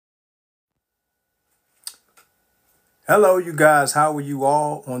Hello, you guys. How are you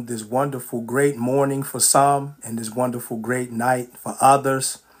all on this wonderful, great morning for some and this wonderful, great night for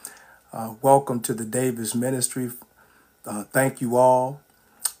others? Welcome to the Davis Ministry. Thank you all.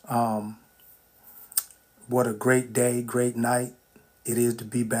 What a great day, great night it is to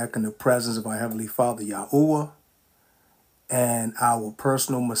be back in the presence of our Heavenly Father, Yahuwah, and our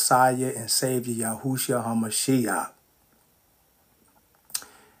personal Messiah and Savior, Yahushua HaMashiach.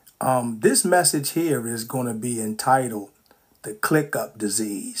 This message here is going to be entitled The Clique Up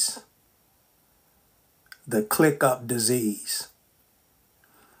Disease. The Clique Up Disease.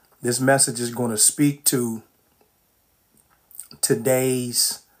 This message is going to speak to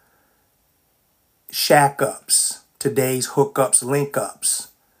today's shack-ups, today's hookups, link-ups,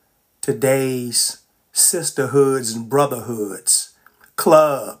 today's sisterhoods and brotherhoods,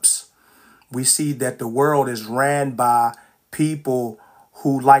 clubs. We see that the world is ran by people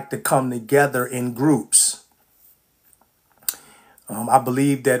who like to come together in groups. I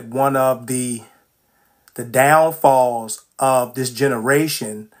believe that one of the downfalls of this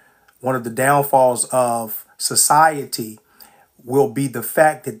generation, one of the downfalls of society, will be the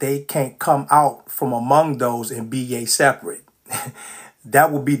fact that they can't come out from among those and be ye separate.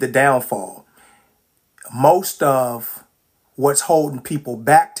 That will be the downfall. Most of what's holding people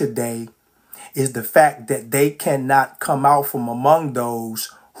back today is the fact that they cannot come out from among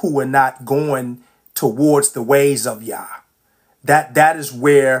those who are not going towards the ways of Yah. That is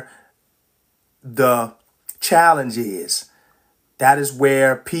where the challenge is. That is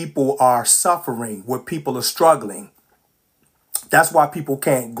where people are suffering, where people are struggling. That's why people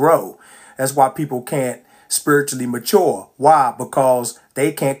can't grow. That's why people can't spiritually mature. Why? Because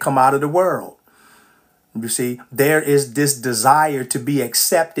they can't come out of the world. You see, there is this desire to be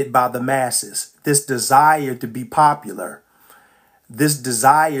accepted by the masses, this desire to be popular, this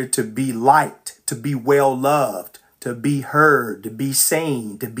desire to be liked, to be well loved, to be heard, to be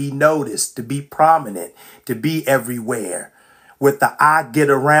seen, to be noticed, to be prominent, to be everywhere with the I get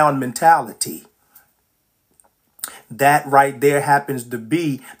around mentality. That right there happens to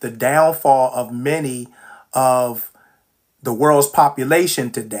be the downfall of many of the world's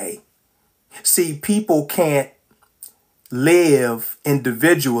population today. See, people can't live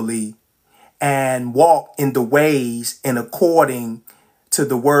individually and walk in the ways and according to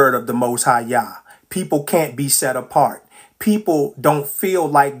the word of the Most High Yah. People can't be set apart. People don't feel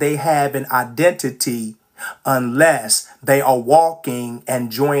like they have an identity unless they are walking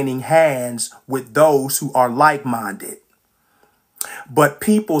and joining hands with those who are like-minded. But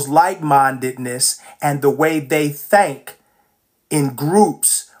people's like-mindedness and the way they think in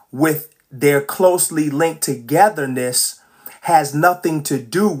groups with their closely linked togetherness has nothing to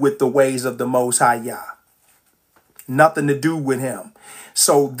do with the ways of the Most High Yah. Nothing to do with him.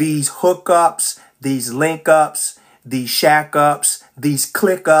 So these hookups, these link-ups, these shack-ups, these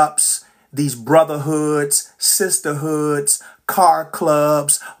click-ups, these brotherhoods, sisterhoods, car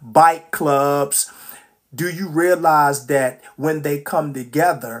clubs, bike clubs, do you realize that when they come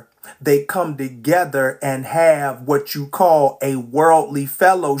together and have what you call a worldly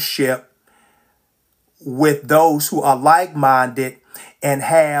fellowship with those who are like-minded and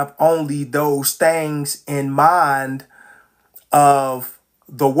have only those things in mind of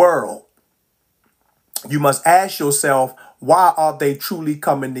the world? You must ask yourself, why are they truly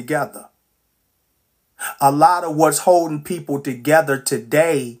coming together? A lot of what's holding people together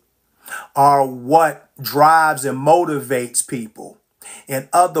today are what drives and motivates people. In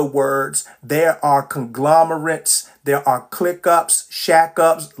other words, there are conglomerates, there are click-ups,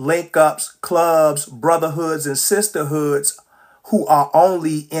 shack-ups, link-ups, clubs, brotherhoods, and sisterhoods who are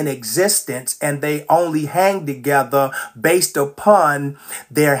only in existence, and they only hang together based upon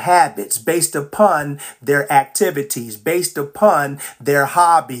their habits, based upon their activities, based upon their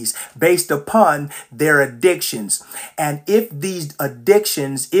hobbies, based upon their addictions. And if these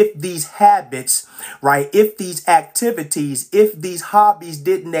addictions, if these habits, right, if these activities, if these hobbies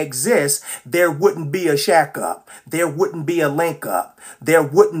didn't exist, there wouldn't be a shack up. There wouldn't be a link up. There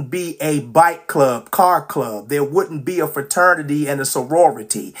wouldn't be a bike club, car club. There wouldn't be a fraternity and a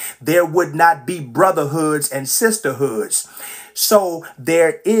sorority. There would not be brotherhoods and sisterhoods. So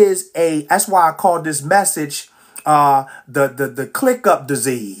there is that's why I call this message the clique up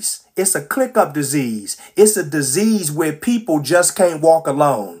disease. It's a clique up disease. It's a disease where people just can't walk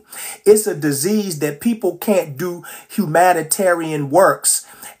alone. It's a disease that people can't do humanitarian works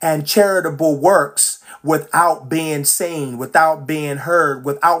and charitable works without being seen, without being heard,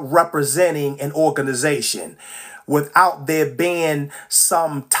 without representing an organization. without there being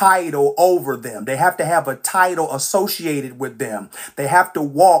some title over them. They have to have a title associated with them. They have to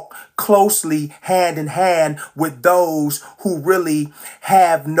walk closely hand in hand with those who really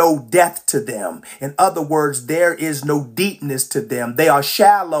have no depth to them. In other words, there is no deepness to them. They are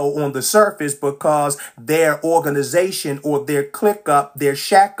shallow on the surface because their organization or their click up, their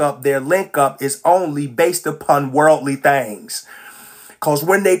shack up, their link up is only based upon worldly things. Because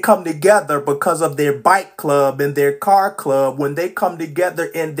when they come together because of their bike club and their car club, when they come together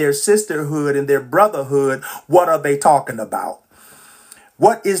in their sisterhood and their brotherhood, what are they talking about?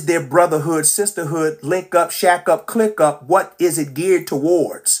 What is their brotherhood, sisterhood, link up, shack up, click up? What is it geared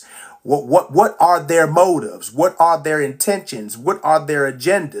towards? What are their motives? What are their intentions? What are their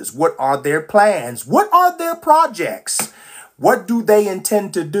agendas? What are their plans? What are their projects? What do they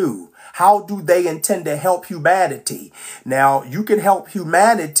intend to do? How do they intend to help humanity? Now, you can help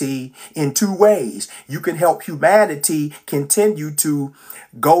humanity in two ways. You can help humanity continue to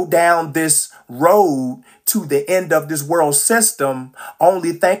go down this road to the end of this world system,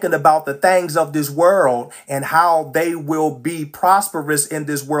 only thinking about the things of this world and how they will be prosperous in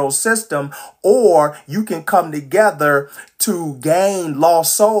this world system. Or you can come together to gain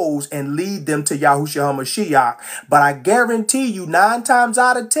lost souls and lead them to Yahushua HaMashiach. But I guarantee you 9 times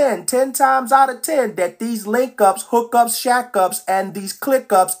out of 10, 10 times out of 10, that these link ups, hookups, shack ups, and these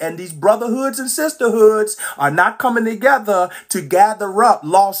click ups and these brotherhoods and sisterhoods are not coming together to gather up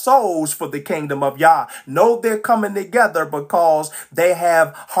lost souls for the kingdom of Yah. No, they're coming together because they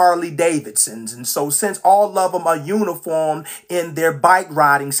have Harley Davidsons. And so since all of them are uniform in their bike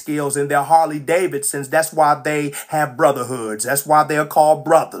riding skills and their Harley Davidsons, that's why they have brotherhoods. That's why they're called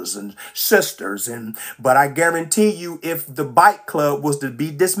brothers and sisters. But I guarantee you, if the bike club was to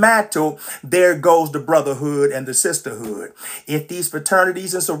be dismantled, there goes the brotherhood and the sisterhood. If these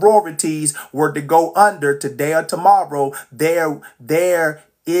fraternities and sororities were to go under today or tomorrow, there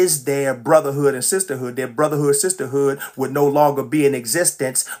is their brotherhood and sisterhood. Their brotherhood, sisterhood would no longer be in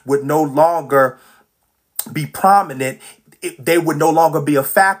existence, would no longer be prominent. They would no longer be a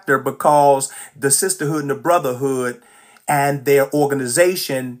factor because the sisterhood and the brotherhood and their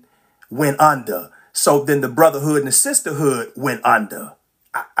organization went under. So then the brotherhood and the sisterhood went under.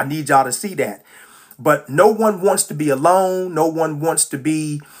 I need y'all to see that. But no one wants to be alone. No one wants to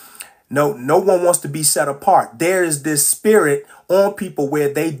be no one wants to be set apart. There is this spirit on people where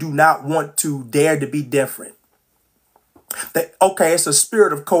they do not want to dare to be different. Okay, it's a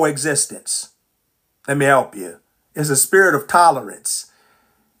spirit of coexistence. Let me help you. It's a spirit of tolerance.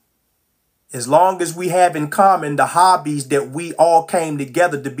 As long as we have in common the hobbies that we all came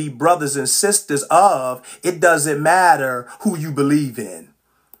together to be brothers and sisters of, it doesn't matter who you believe in.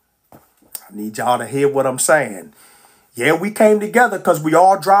 I need y'all to hear what I'm saying. Yeah, we came together because we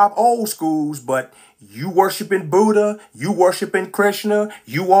all drive old schools, but you worshiping Buddha, you worshiping Krishna,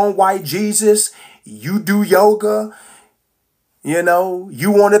 you on white Jesus, you do yoga, you know,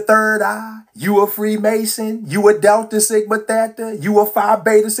 you on the third eye, you a Freemason, you a Delta Sigma Theta, you a Phi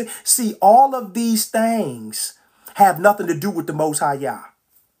Beta Sigma. See, all of these things have nothing to do with the Most High Yah.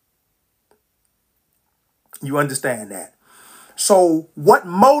 You understand that? So what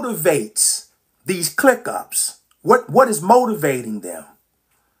motivates these click ups? What is motivating them?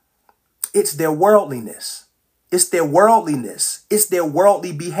 It's their worldliness. It's their worldliness. It's their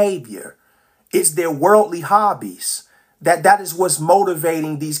worldly behavior. It's their worldly hobbies. That is what's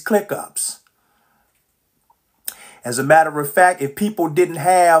motivating these click ups. As a matter of fact, if people didn't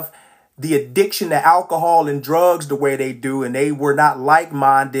have the addiction to alcohol and drugs the way they do, and they were not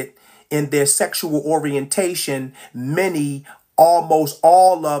like-minded in their sexual orientation, almost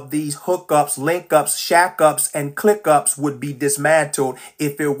all of these hookups, link ups, shack ups, and click ups would be dismantled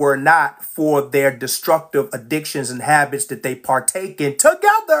if it were not for their destructive addictions and habits that they partake in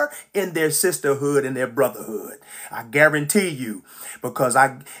together in their sisterhood and their brotherhood. I guarantee you, because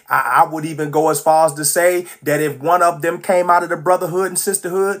I would even go as far as to say that if one of them came out of the brotherhood and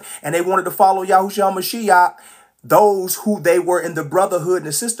sisterhood and they wanted to follow Yahushua HaMashiach, those who they were in the brotherhood and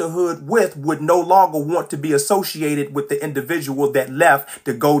the sisterhood with would no longer want to be associated with the individual that left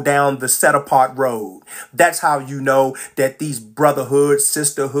to go down the set apart road. That's how you know that these brotherhoods,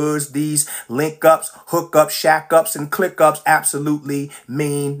 sisterhoods, these link ups, hook ups, shack ups, and click ups absolutely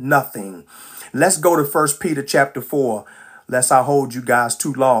mean nothing. Let's go to 1 Peter chapter 4, lest I hold you guys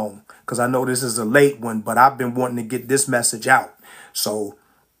too long, because I know this is a late one, but I've been wanting to get this message out. So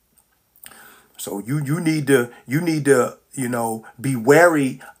you need to, you know, be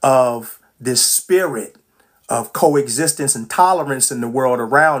wary of this spirit of coexistence and tolerance in the world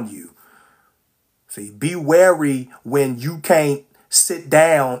around you. See, be wary when you can't sit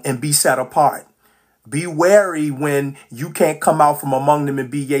down and be set apart. Be wary when you can't come out from among them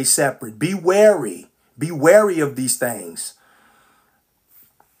and be ye separate. Be wary. Be wary of these things.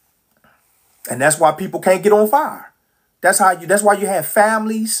 And that's why people can't get on fire. That's why you have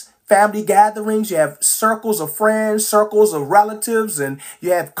families, family gatherings, you have circles of friends, circles of relatives, and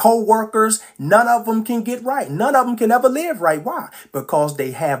you have co-workers. None of them can get right. None of them can ever live right. Why? Because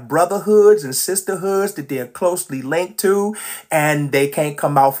they have brotherhoods and sisterhoods that they're closely linked to, and they can't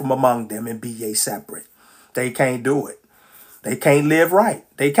come out from among them and be ye separate. They can't do it. They can't live right.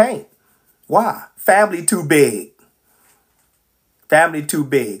 They can't. Why? Family too big. Family too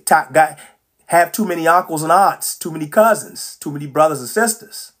big. Have too many uncles and aunts, too many cousins, too many brothers and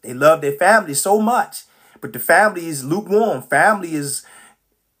sisters. They love their family so much, but the family is lukewarm. Family is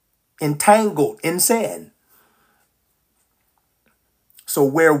entangled in sin. So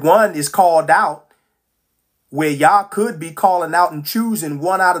where one is called out, where y'all could be calling out and choosing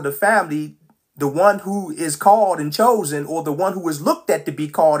one out of the family, the one who is called and chosen, or the one who is looked at to be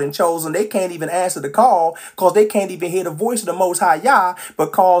called and chosen, they can't even answer the call because they can't even hear the voice of the Most High Yah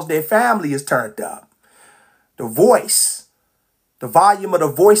because their family is turned up. The voice, the volume of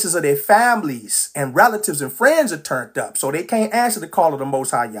the voices of their families and relatives and friends are turned up. So they can't answer the call of the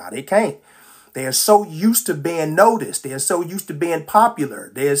Most High Yah. They can't. They are so used to being noticed. They are so used to being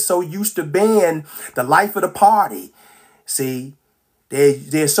popular. They are so used to being the life of the party. See?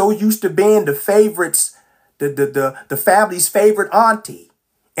 They're so used to being the favorites, the family's favorite auntie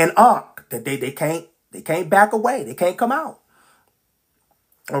and uncle that they can't back away. They can't come out.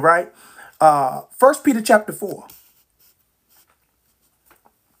 All right. 1 Peter chapter 4.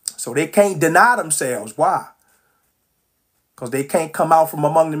 So they can't deny themselves. Why? Because they can't come out from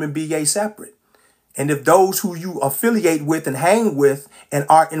among them and be ye separate. And if those who you affiliate with and hang with and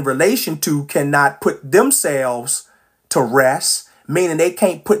are in relation to cannot put themselves to rest, meaning they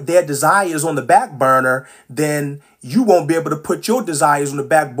can't put their desires on the back burner, then you won't be able to put your desires on the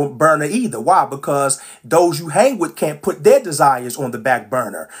back burner either. Why? Because those you hang with can't put their desires on the back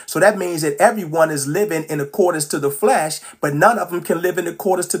burner. So that means that everyone is living in accordance to the flesh, but none of them can live in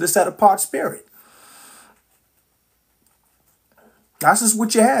accordance to the set apart spirit. That's just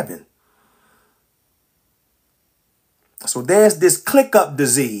what you're having. So there's this clique up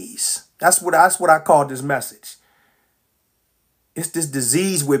disease. That's what I call this message. It's this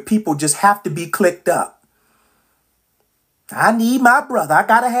disease where people just have to be clicked up. I need my brother. I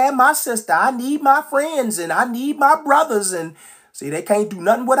got to have my sister. I need my friends and I need my brothers. And see, they can't do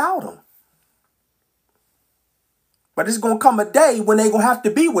nothing without them. But it's going to come a day when they're going to have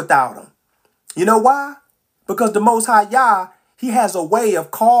to be without them. You know why? Because the Most High Yah, he has a way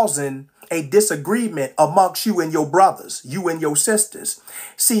of causing a disagreement amongst you and your brothers, you and your sisters.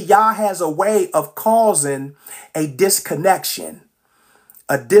 See, Yah has a way of causing a disconnection,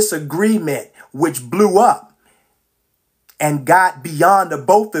 a disagreement which blew up and got beyond the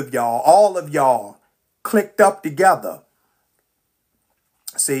both of y'all, all of y'all clicked up together.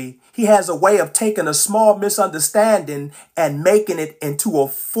 See, he has a way of taking a small misunderstanding and making it into a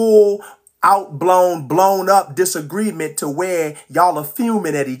full blown up disagreement to where y'all are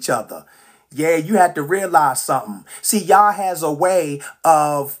fuming at each other. Yeah, you had to realize something. See, Yah has a way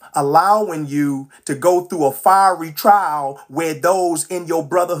of allowing you to go through a fiery trial where those in your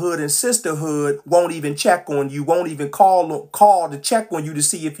brotherhood and sisterhood won't even check on you, won't even call to check on you to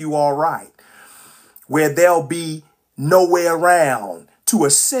see if you all right. Where they'll be nowhere around to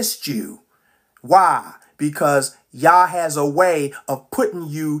assist you. Why? Because Yah has a way of getting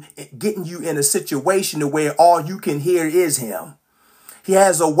you in a situation where all you can hear is him. He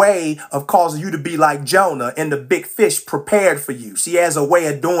has a way of causing you to be like Jonah and the big fish prepared for you. See, he has a way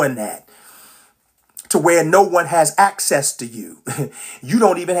of doing that to where no one has access to you. You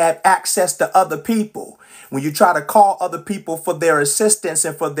don't even have access to other people. When you try to call other people for their assistance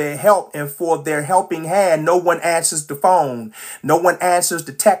and for their help and for their helping hand, no one answers the phone. No one answers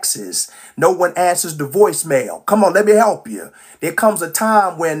the texts. No one answers the voicemail. Come on, let me help you. There comes a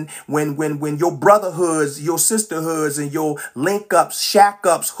time when your brotherhoods, your sisterhoods, and your link-ups,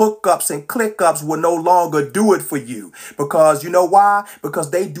 shack-ups, hook-ups, and click-ups will no longer do it for you. Because you know why? Because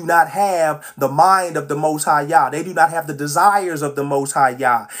they do not have the mind of the Most High Yah. They do not have the desires of the Most High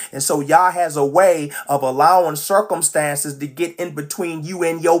Yah. And so Yah has a way of allowing circumstances to get in between you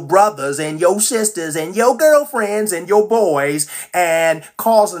and your brothers and your sisters and your girlfriends and your boys and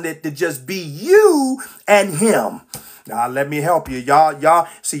causing it to just be you and him. Now, let me help you.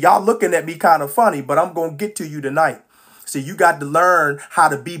 Y'all looking at me kind of funny, but I'm going to get to you tonight. See, you got to learn how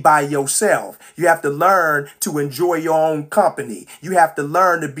to be by yourself. You have to learn to enjoy your own company. You have to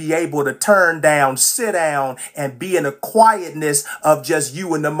learn to be able to turn down, sit down, and be in the quietness of just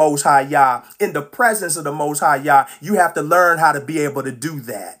you and the Most High Yah. In the presence of the Most High Yah, you have to learn how to be able to do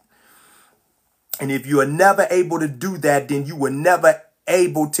that. And if you are never able to do that, then you will never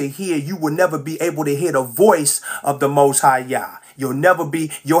you will never be able to hear the voice of the Most High Yah. You'll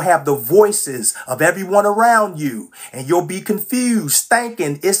have the voices of everyone around you, and you'll be confused,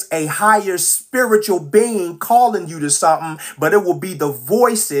 thinking it's a higher spiritual being calling you to something, but it will be the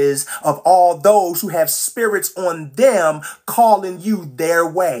voices of all those who have spirits on them calling you their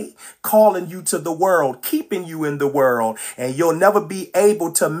way, calling you to the world, keeping you in the world, and you'll never be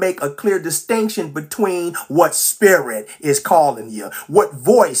able to make a clear distinction between what spirit is calling you, what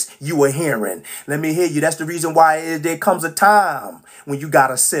voice you are hearing. Let me hear you. That's the reason why there comes a time when you got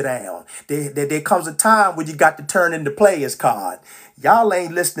to sit down. There comes a time when you got to turn in the player's card. Y'all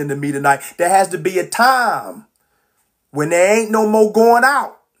ain't listening to me tonight. There has to be a time when there ain't no more going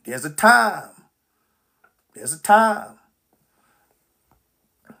out. There's a time. There's a time.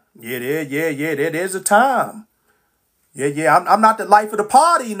 There's a time. I'm not the life of the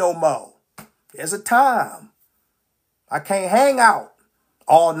party no more. There's a time. I can't hang out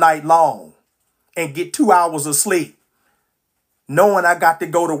all night long and get 2 hours of sleep knowing I got to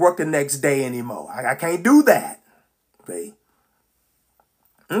go to work the next day anymore. I can't do that. See?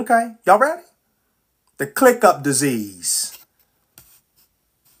 Okay, y'all ready? The Clique Up Disease.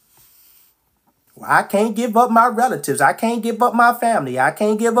 Well, I can't give up my relatives. I can't give up my family. I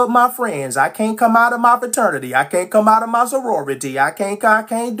can't give up my friends. I can't come out of my fraternity. I can't come out of my sorority. I can't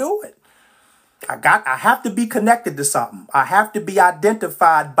do it. I have to be connected to something. I have to be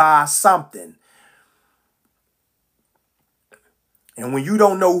identified by something. And when you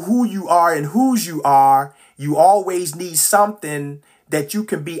don't know who you are and whose you are, you always need something that you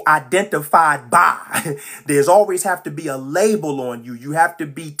can be identified by. There's always have to be a label on you. You have to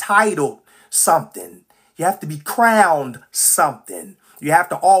be titled something. You have to be crowned something. You have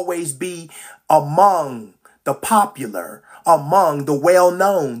to always be among the popular, among the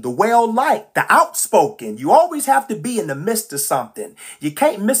well-known, the well-liked, the outspoken. You always have to be in the midst of something. You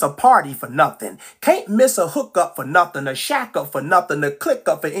can't miss a party for nothing. Can't miss a hookup for nothing, a shack up for nothing, a click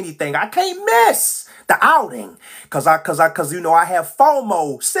up for anything. I can't miss the outing because I have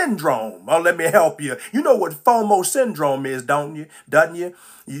FOMO syndrome. Oh, let me help you. You know what FOMO syndrome is, don't you? Doesn't you?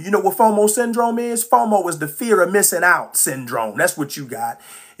 You know what FOMO syndrome is? FOMO is the fear of missing out syndrome. That's what you got.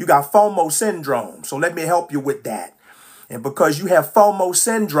 You got FOMO syndrome. So let me help you with that. And because you have FOMO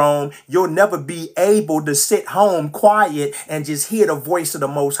syndrome, you'll never be able to sit home quiet and just hear the voice of the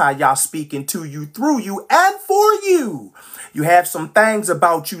Most High Yah speaking to you, through you, and for you. You have some things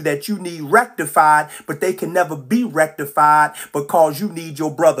about you that you need rectified, but they can never be rectified because you need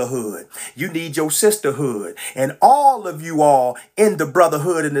your brotherhood. You need your sisterhood. And all of you all in the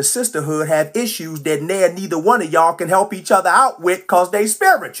brotherhood and the sisterhood have issues that neither one of y'all can help each other out with because they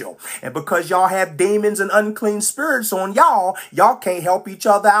spiritual. And because y'all have demons and unclean spirits on y'all can't help each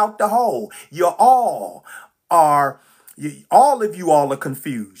other out the hole. All of you all are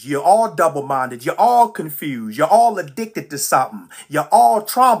confused. You're all double-minded. You're all confused. You're all addicted to something. You're all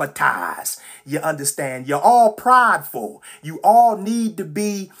traumatized. You understand? You're all prideful. You all need to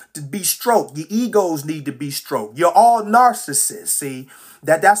be stroked. Your egos need to be stroked. You're all narcissists. See,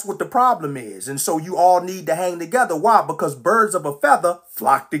 that's what the problem is. And so you all need to hang together. Why? Because birds of a feather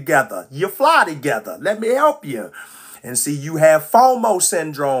flock together. You fly together. Let me help you. And see, you have FOMO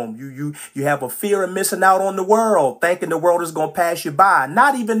syndrome. You have a fear of missing out on the world, thinking the world is going to pass you by,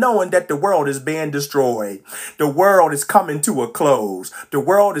 not even knowing that the world is being destroyed. The world is coming to a close. The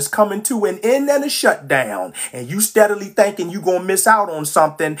world is coming to an end and a shutdown. And you steadily thinking you're going to miss out on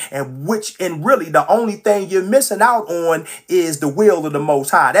something, and really the only thing you're missing out on is the will of the Most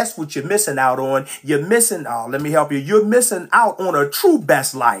High. That's what you're missing out on. You're missing You're missing out on a true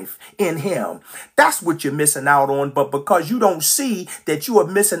best life in Him. That's what you're missing out on. But because you don't see that you are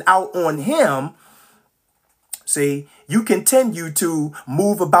missing out on Him, see, you continue to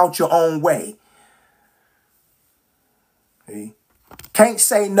move about your own way. See? Can't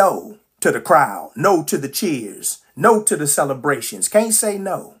say no to the crowd, no to the cheers, no to the celebrations. Can't say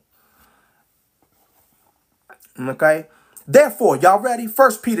no. Okay? Therefore, y'all ready?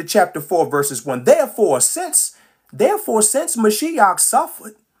 1 Peter chapter 4, verses 1. Therefore, since Mashiach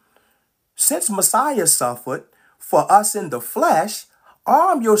suffered, since Messiah suffered for us in the flesh,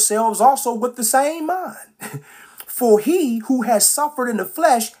 arm yourselves also with the same mind. For he who has suffered in the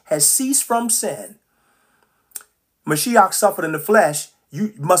flesh has ceased from sin. Mashiach suffered in the flesh.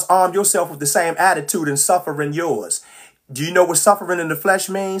 You must arm yourself with the same attitude and suffer in yours. Do you know what suffering in the flesh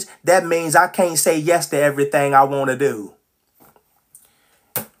means? That means I can't say yes to everything I want to do.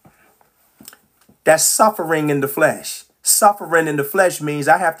 That's suffering in the flesh. Suffering in the flesh means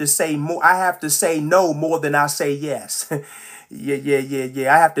I have to say more. I have to say no more than I say yes.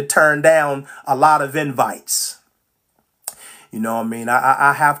 Yeah. I have to turn down a lot of invites. You know what I mean?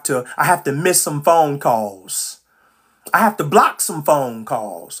 I have to miss some phone calls. I have to block some phone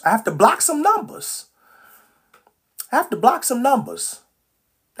calls. I have to block some numbers. I have to block some numbers.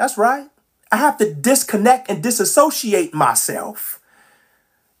 That's right. I have to disconnect and disassociate myself.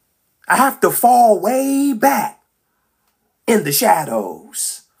 I have to fall way back in the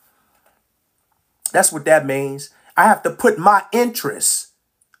shadows. That's what that means. I have to put my interests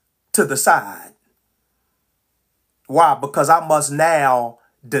to the side. Why? Because I must now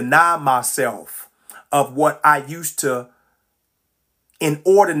deny myself of what I used to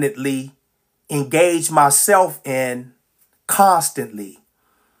inordinately engage myself in constantly.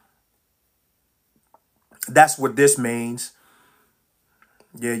 That's what this means.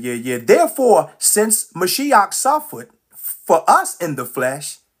 Yeah. Therefore, since Mashiach suffered for us in the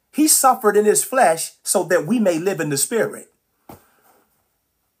flesh, he suffered in his flesh so that we may live in the spirit.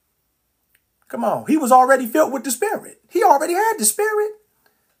 Come on. He was already filled with the spirit. He already had the spirit.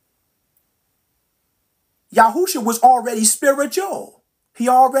 Yahusha was already spiritual. He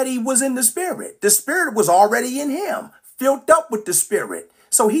already was in the spirit. The spirit was already in him, filled up with the spirit.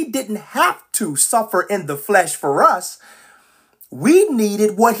 So he didn't have to suffer in the flesh for us. We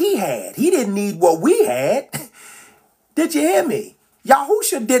needed what he had. He didn't need what we had. Did you hear me?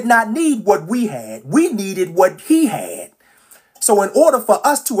 Yahusha did not need what we had. We needed what he had. So in order for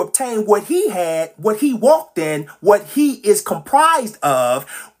us to obtain what he had, what he walked in, what he is comprised of,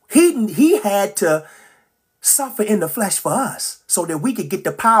 he had to suffer in the flesh for us so that we could get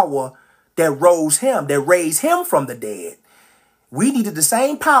the power that raised him from the dead. We needed the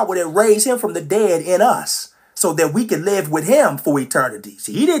same power that raised him from the dead in us so that we could live with him for eternity.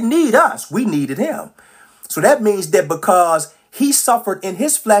 See, he didn't need us. We needed him. So that means that because he suffered in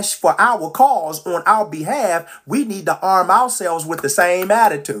his flesh for our cause on our behalf, we need to arm ourselves with the same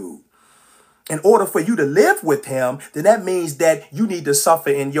attitude. In order for you to live with him, then that means that you need to suffer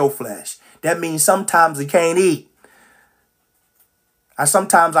in your flesh. That means sometimes you can't eat.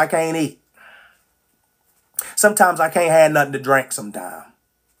 Sometimes I can't eat. Sometimes I can't have nothing to drink sometimes.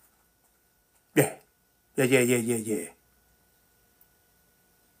 Yeah.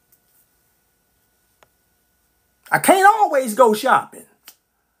 I can't always go shopping.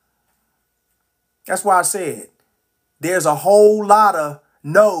 That's why I said there's a whole lot of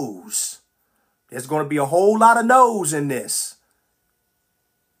no's. There's going to be a whole lot of no's in this.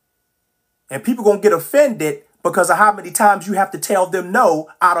 And people going to get offended because of how many times you have to tell them no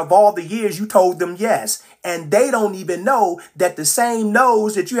out of all the years you told them yes. And they don't even know that the same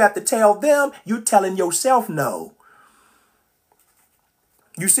no's that you have to tell them, you're telling yourself no.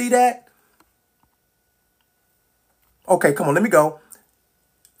 You see that? Okay, come on, let me go.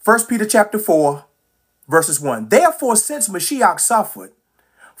 1 Peter chapter 4, verses 1. Therefore, since Mashiach suffered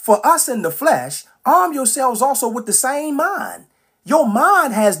for us in the flesh, arm yourselves also with the same mind. Your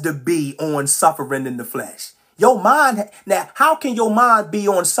mind has to be on suffering in the flesh. Your mind. Now, how can your mind be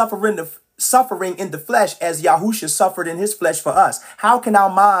on suffering in the flesh as Yahusha suffered in his flesh for us? How can our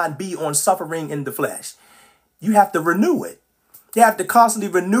mind be on suffering in the flesh? You have to renew it. You have to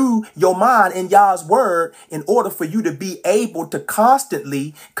constantly renew your mind in Yah's word in order for you to be able to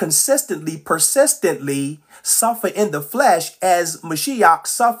constantly, consistently, persistently suffer in the flesh as Mashiach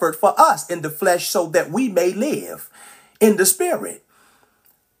suffered for us in the flesh so that we may live in the spirit.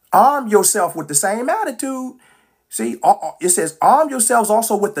 Arm yourself with the same attitude. See, it says, arm yourselves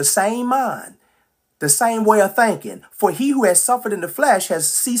also with the same mind, the same way of thinking. For he who has suffered in the flesh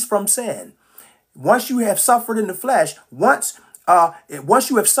has ceased from sin. Once you have suffered in the flesh, once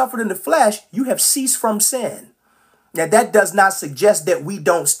you have suffered in the flesh, you have ceased from sin. Now, that does not suggest that we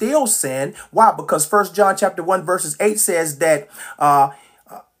don't still sin. Why? Because 1 John chapter 1, verses 8 says that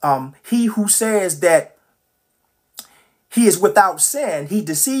he who says that he is without sin, he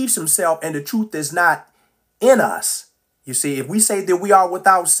deceives himself and the truth is not in us. You see, if we say that we are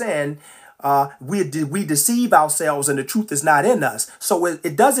without sin, we deceive ourselves and the truth is not in us. So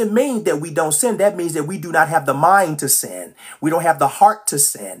it doesn't mean that we don't sin. That means that we do not have the mind to sin. We don't have the heart to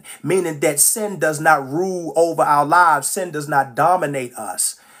sin, meaning that sin does not rule over our lives. Sin does not dominate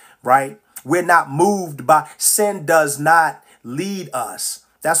us, right? We're not moved by sin, does not lead us.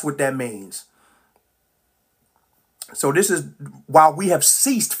 That's what that means. So this is why we have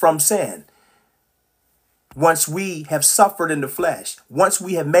ceased from sin. Once we have suffered in the flesh, once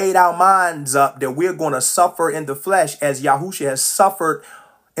we have made our minds up that we're going to suffer in the flesh as Yahushua has suffered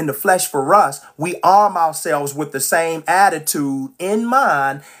in the flesh for us, we arm ourselves with the same attitude in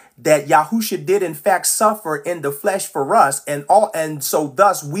mind that Yahushua did in fact suffer in the flesh for us, and so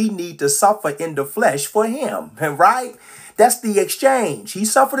thus we need to suffer in the flesh for him, right? That's the exchange. He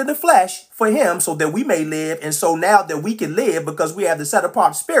suffered in the flesh for him so that we may live. And so now that we can live because we have the set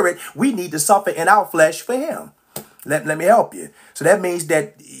apart spirit, we need to suffer in our flesh for him. Let me help you. So that means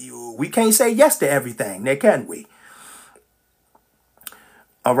that we can't say yes to everything. Now, can we?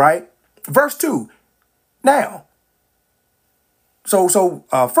 All right. Verse 2. Now, So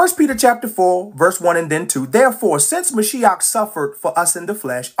 1 Peter chapter 4, verse 1 and then 2. Therefore, since Mashiach suffered for us in the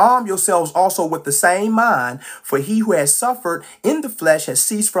flesh, arm yourselves also with the same mind, for he who has suffered in the flesh has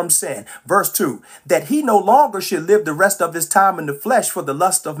ceased from sin. Verse 2, that he no longer should live the rest of his time in the flesh for the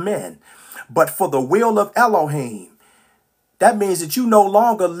lust of men, but for the will of Elohim. That means that you no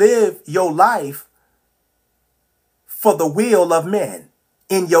longer live your life for the will of men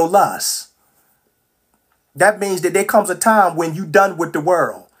in your lust. That means that there comes a time when you're done with the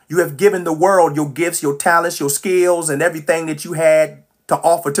world. You have given the world your gifts, your talents, your skills, and everything that you had to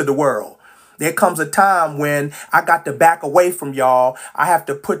offer to the world. There comes a time when I got to back away from y'all. I have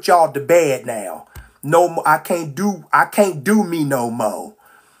to put y'all to bed now. No, I can't do me no more.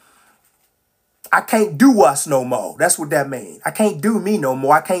 I can't do us no more. That's what that means. I can't do me no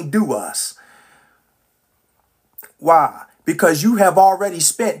more. I can't do us. Why? Because you have already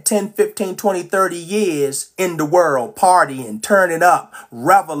spent 10, 15, 20, 30 years in the world, partying, turning up,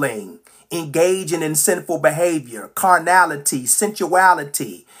 reveling, engaging in sinful behavior, carnality,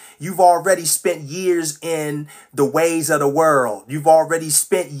 sensuality. You've already spent years in the ways of the world. You've already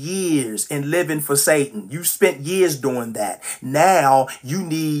spent years in living for Satan. You spent years doing that. Now you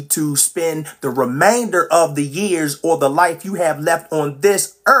need to spend the remainder of the years or the life you have left on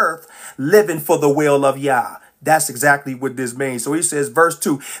this earth living for the will of Yah. That's exactly what this means. So he says, verse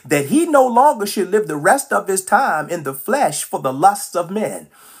 2, that he no longer should live the rest of his time in the flesh for the lusts of men.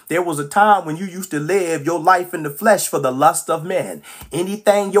 There was a time when you used to live your life in the flesh for the lust of men.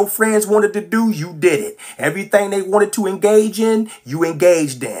 Anything your friends wanted to do, you did it. Everything they wanted to engage in, you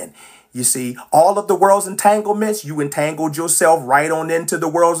engaged in. You see, all of the world's entanglements, you entangled yourself right on into the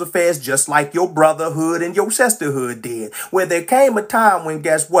world's affairs, just like your brotherhood and your sisterhood did. Where there came a time when,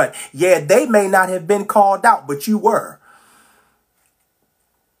 guess what? Yeah, they may not have been called out, but you were.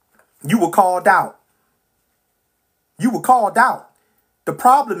 You were called out. You were called out. The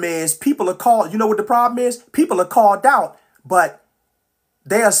problem is people are called. You know what the problem is? People are called out, but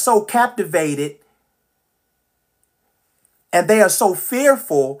they are so captivated and they are so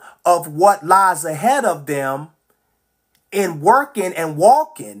fearful of what lies ahead of them in working and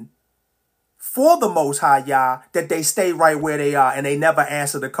walking for the Most High Yah that they stay right where they are and they never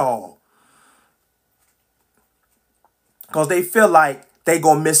answer the call. Because they feel like they're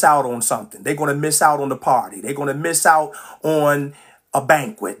going to miss out on something. They're going to miss out on the party. They're going to miss out on a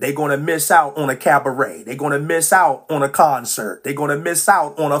banquet. They're going to miss out on a cabaret. They're going to miss out on a concert. They're going to miss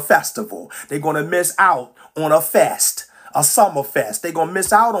out on a festival. They're going to miss out on a fest. A summer fest. They're going to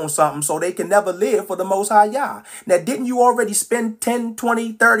miss out on something so they can never live for the Most High Yah. Now, didn't you already spend 10,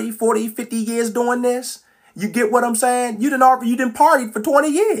 20, 30, 40, 50 years doing this? You get what I'm saying? You didn't party for 20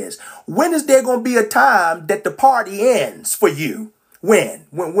 years. When is there going to be a time that the party ends for you? When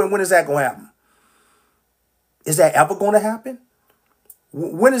is that going to happen? Is that ever going to happen?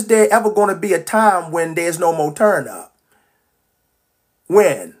 When is there ever going to be a time when there's no more turn up?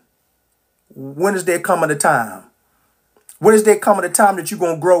 When? When is there coming a time? When is there coming a time that you're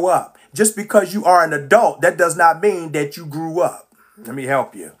going to grow up? Just because you are an adult, that does not mean that you grew up. Let me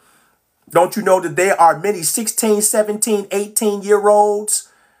help you. Don't you know that there are many 16, 17, 18-year-olds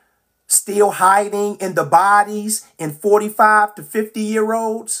still hiding in the bodies in 45 to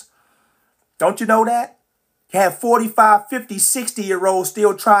 50-year-olds? Don't you know that? You have 45, 50, 60-year-olds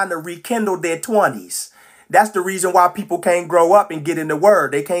still trying to rekindle their 20s. That's the reason why people can't grow up and get in the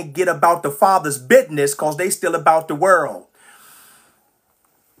word. They can't get about the Father's business because they still about the world.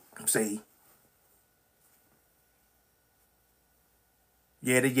 See?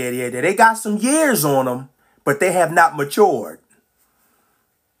 Yeah. They got some years on them, but they have not matured.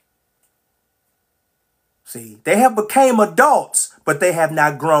 See? They have became adults, but they have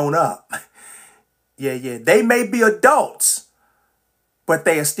not grown up. Yeah. They may be adults, but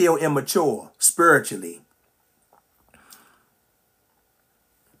they are still immature spiritually.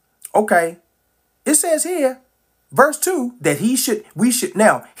 Okay. It says here, verse 2, that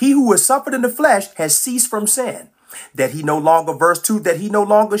he who has suffered in the flesh has ceased from sin. That he no longer, verse 2, that he no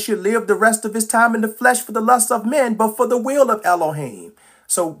longer should live the rest of his time in the flesh for the lust of men, but for the will of Elohim.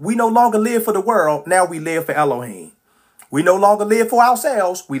 So we no longer live for the world. Now we live for Elohim. We no longer live for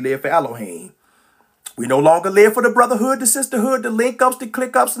ourselves. We live for Elohim. We no longer live for the brotherhood, the sisterhood, the link ups, the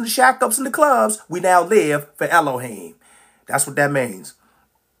click ups, and the shack ups, and the clubs. We now live for Elohim. That's what that means.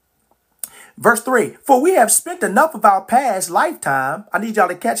 Verse 3, for we have spent enough of our past lifetime. I need y'all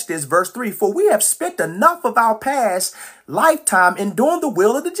to catch this. Verse 3, for we have spent enough of our past lifetime in doing the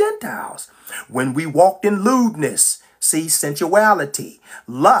will of the Gentiles. When we walked in lewdness, see, sensuality,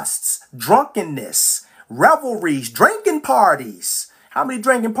 lusts, drunkenness, revelries, drinking parties. How many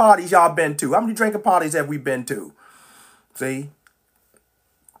drinking parties y'all been to? How many drinking parties have we been to? See?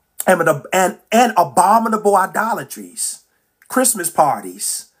 And abominable idolatries, Christmas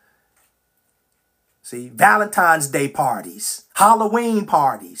parties. See, Valentine's Day parties, Halloween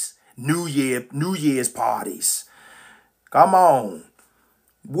parties, New Year's parties. Come on.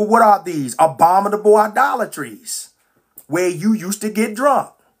 Well, what are these? Abominable idolatries, where you used to get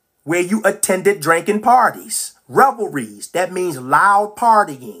drunk, where you attended drinking parties, revelries. That means loud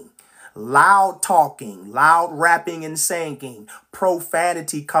partying, loud talking, loud rapping and singing,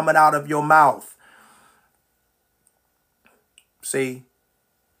 profanity coming out of your mouth. See?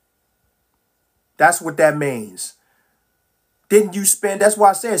 That's what that means. Didn't you spend, that's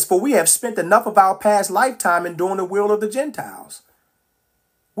why it says, for we have spent enough of our past lifetime in doing the will of the Gentiles.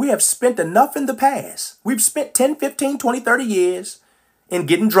 We have spent enough in the past. We've spent 10, 15, 20, 30 years in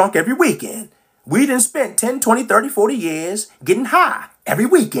getting drunk every weekend. We didn't spend 10, 20, 30, 40 years getting high every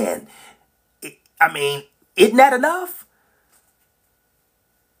weekend. I mean, isn't that enough?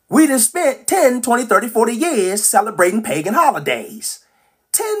 We done spent 10, 20, 30, 40 years celebrating pagan holidays.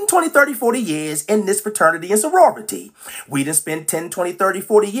 10, 20, 30, 40 years in this fraternity and sorority. We done spent 10, 20, 30,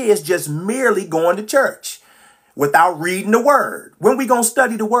 40 years just merely going to church without reading the word. When we going to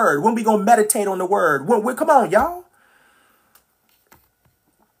study the word? When we going to meditate on the word? Come on, y'all.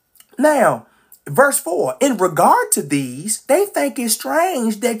 Now, verse 4, in regard to these, they think it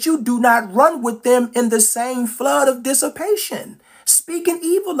strange that you do not run with them in the same flood of dissipation, speaking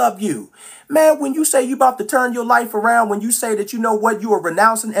evil of you. Man, when you say you about to turn your life around, when you say that you know what, you are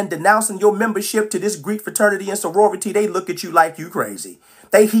renouncing and denouncing your membership to this Greek fraternity and sorority, they look at you like you crazy.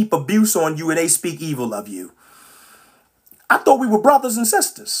 They heap abuse on you and they speak evil of you. I thought we were brothers and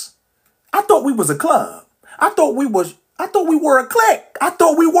sisters. I thought we was a club. I thought we were a clique. I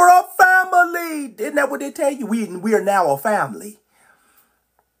thought we were a family. Isn't that what they tell you? We are now a family.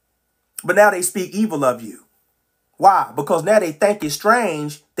 But now they speak evil of you. Why? Because now they think it's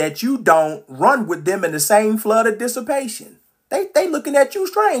strange that you don't run with them in the same flood of dissipation. They looking at you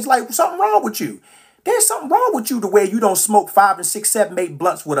strange, like something wrong with you. There's something wrong with you the way you don't smoke 5 and 6, 7, 8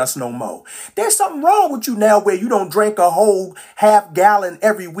 blunts with us no more. There's something wrong with you now where you don't drink a whole half gallon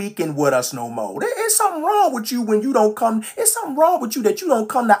every weekend with us no more. There's something wrong with you when you don't come. There's something wrong with you that you don't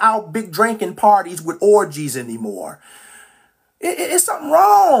come to our big drinking parties with orgies anymore. It's something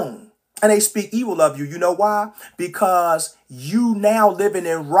wrong. And they speak evil of you. You know why? Because you now living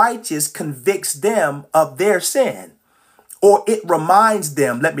in righteous convicts them of their sin. Or it reminds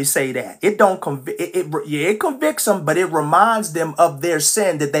them, let me say that. It don't it convicts them, but it reminds them of their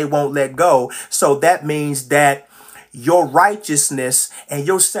sin that they won't let go. So that means that your righteousness and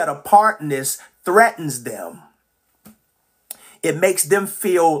your set apartness threatens them. It makes them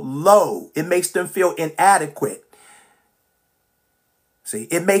feel low. It makes them feel inadequate. See,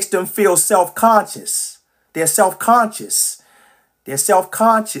 it makes them feel self-conscious. They're self-conscious. They're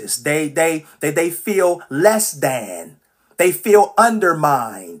self-conscious. They feel less than. They feel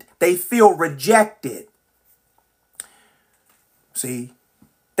undermined. They feel rejected. See,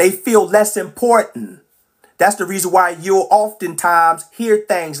 they feel less important. That's the reason why you'll oftentimes hear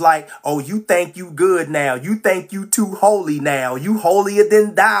things like, oh, you think you good now. You think you too holy now. You holier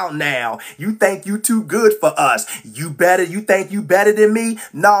than thou now. You think you too good for us. You think you better than me?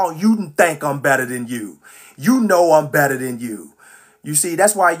 No, you think I'm better than you. You know I'm better than you. You see,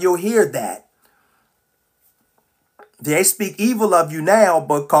 that's why you'll hear that. They speak evil of you now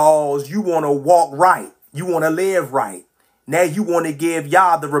because you want to walk right. You want to live right. Now you want to give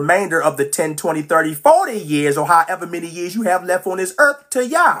Yah the remainder of the 10, 20, 30, 40 years or however many years you have left on this earth to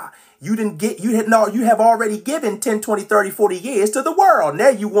Yah. You have already given 10, 20, 30, 40 years to the world. Now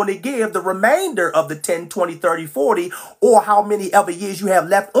you want to give the remainder of the 10, 20, 30, 40 or how many ever years you have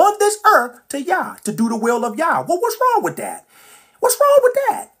left on this earth to Yah, to do the will of Yah. Well, what's wrong with that? What's wrong with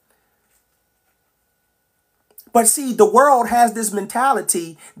that? But see, the world has this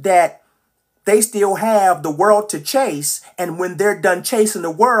mentality that They still have the world to chase. And when they're done chasing the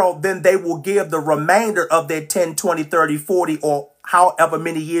world, then they will give the remainder of their 10, 20, 30, 40, or however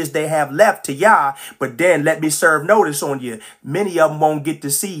many years they have left to Yah. But then let me serve notice on you. Many of them won't get to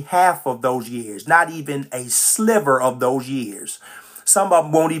see half of those years, not even a sliver of those years. Some of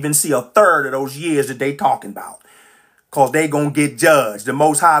them won't even see a third of those years that they talking about. Because they going to get judged. The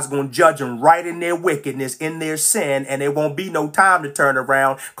Most High is going to judge them right in their wickedness, in their sin. And there won't be no time to turn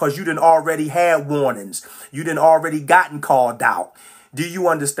around because you done already had warnings. You done already gotten called out. Do you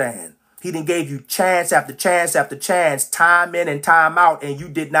understand? He done gave you chance after chance after chance, time in and time out, and you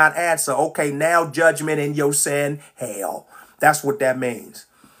did not answer. Okay, now judgment in your sin, hell. That's what that means.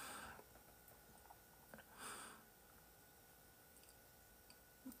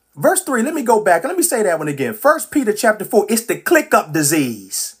 Verse 3, let me go back. Let me say that one again. 1 Peter chapter 4, it's the click up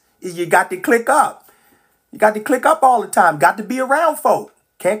disease. You got to click up. You got to click up all the time. Got to be around folk.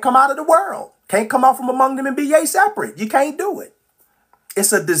 Can't come out of the world. Can't come out from among them and be ye separate. You can't do it.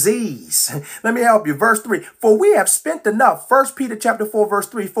 It's a disease. Let me help you. Verse 3, for we have spent enough. 1 Peter chapter 4, verse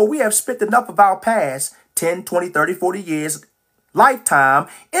 3, for we have spent enough of our past 10, 20, 30, 40 years, lifetime,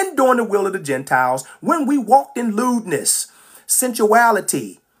 in doing the will of the Gentiles, when we walked in lewdness,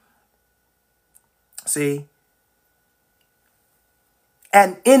 sensuality, see,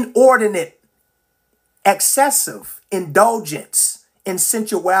 an inordinate, excessive indulgence in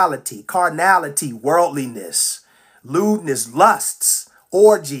sensuality, carnality, worldliness, lewdness, lusts,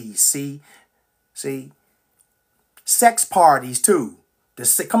 orgies, see, sex parties too.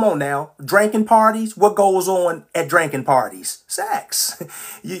 Come on now, drinking parties. What goes on at drinking parties? Sex.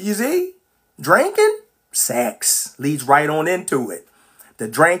 You see, drinking, sex leads right on into it. The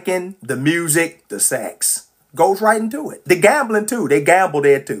drinking, the music, the sex goes right into it. The gambling too. They gamble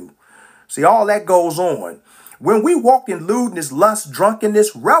there too. See, all that goes on. When we walk in lewdness, lust,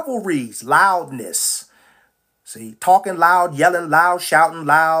 drunkenness, revelries, loudness. See, talking loud, yelling loud, shouting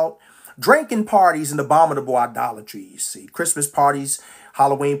loud, drinking parties and abominable idolatries. See, Christmas parties,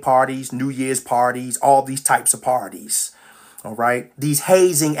 Halloween parties, New Year's parties, all these types of parties. All right. These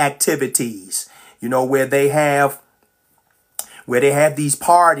hazing activities, you know, where they have these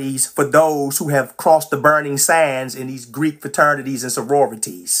parties for those who have crossed the burning sands in these Greek fraternities and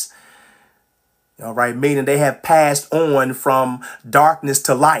sororities. All right, meaning they have passed on from darkness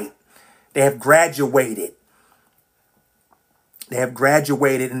to light. They have graduated. They have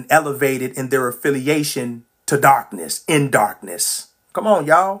graduated and elevated in their affiliation to darkness, in darkness. Come on,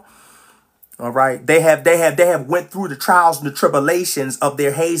 y'all. All right. They have went through the trials and the tribulations of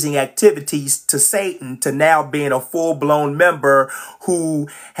their hazing activities to Satan, to now being a full-blown member who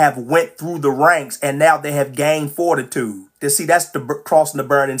have went through the ranks, and now they have gained fortitude. To see, that's the crossing the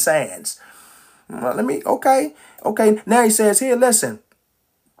burning sands. Well, okay. Now he says here, listen.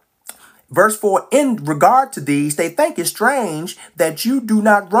 Verse 4, in regard to these, they think it strange that you do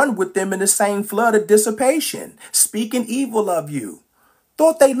not run with them in the same flood of dissipation, speaking evil of you.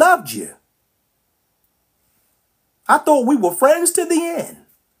 Thought they loved you. I thought we were friends to the end.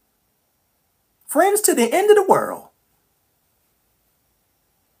 Friends to the end of the world.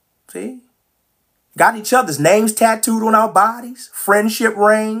 See? Got each other's names tattooed on our bodies. Friendship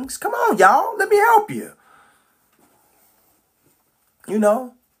rings. Come on, y'all. Let me help you. You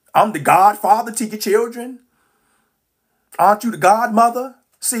know, I'm the godfather to your children. Aren't you the godmother?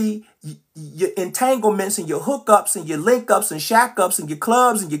 See, your entanglements and your hookups and your link-ups and shack-ups and your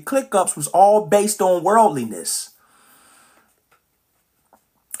clubs and your click-ups was all based on worldliness.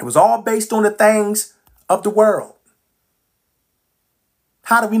 It was all based on the things of the world.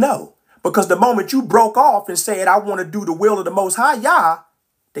 How do we know? Because the moment you broke off and said, I want to do the will of the Most High Yah,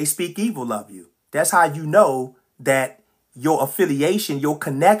 they speak evil of you. That's how you know that your affiliation, your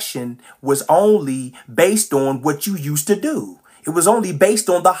connection was only based on what you used to do. It was only based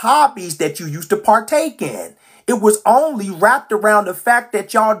on the hobbies that you used to partake in. It was only wrapped around the fact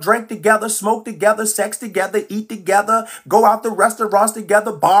that y'all drink together, smoke together, sex together, eat together, go out to restaurants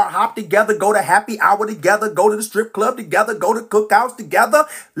together, bar hop together, go to happy hour together, go to the strip club together, go to cookouts together.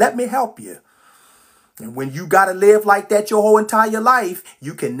 Let me help you. And when you got to live like that your whole entire life,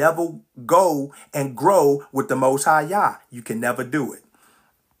 you can never go and grow with the Most High Yah. You can never do it.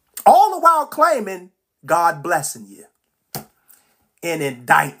 All the while claiming God blessing you. An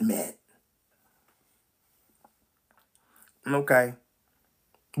indictment. Okay.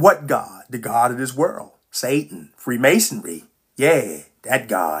 What God? The God of this world. Satan. Freemasonry. Yeah, that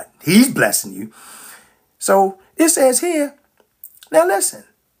God. He's blessing you. So it says here, now listen,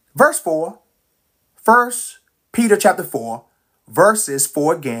 verse 4, 1 Peter chapter 4, verses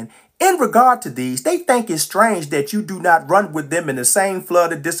 4 again. In regard to these, they think it strange that you do not run with them in the same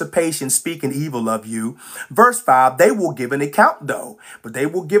flood of dissipation, speaking evil of you. Verse 5, they will give an account, though, but they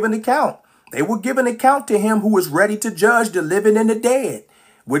will give an account. They will give an account to him who is ready to judge the living and the dead,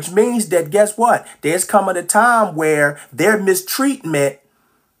 which means that, guess what? There's coming a time where their mistreatment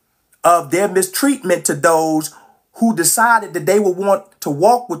to those who decided that they would want to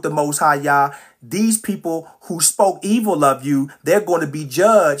walk with the Most High Yah, these people who spoke evil of you, they're going to be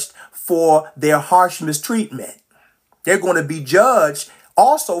judged for their harsh mistreatment. They're going to be judged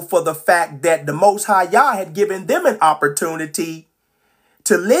also for the fact that the Most High Yah had given them an opportunity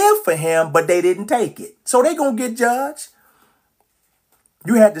to live for him, but they didn't take it. So they're going to get judged.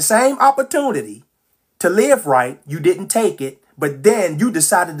 You had the same opportunity to live right. You didn't take it. But then you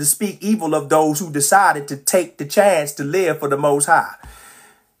decided to speak evil of those who decided to take the chance to live for the Most High,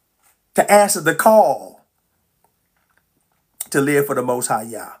 to answer the call to live for the Most High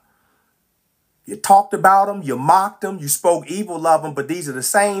Yah. You talked about them, you mocked them, you spoke evil of them, but these are the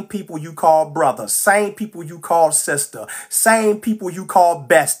same people you call brother, same people you call sister, same people you call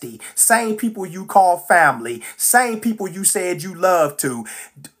bestie, same people you call family, same people you said you love to.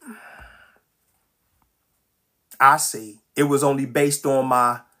 I see. It was only based on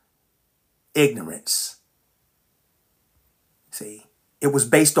my ignorance. See, it was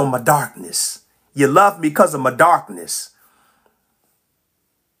based on my darkness. You loved me because of my darkness.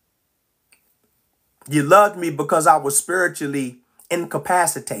 You loved me because I was spiritually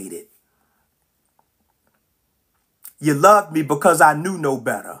incapacitated. You loved me because I knew no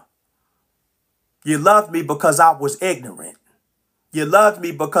better. You loved me because I was ignorant. You loved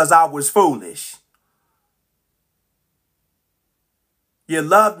me because I was foolish. You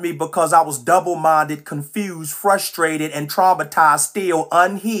loved me because I was double-minded, confused, frustrated, and traumatized, still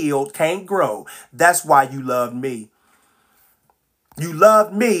unhealed, can't grow. That's why you loved me. You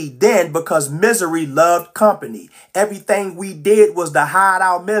loved me then because misery loved company. Everything we did was to hide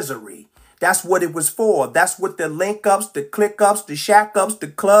our misery. That's what it was for. That's what the link ups, the click ups, the shack ups, the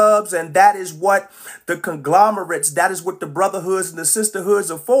clubs, and that is what the conglomerates, that is what the brotherhoods and the sisterhoods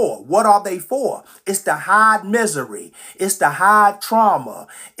are for. What are they for? It's to hide misery. It's to hide trauma.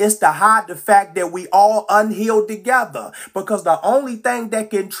 It's to hide the fact that we all unhealed together, because the only thing that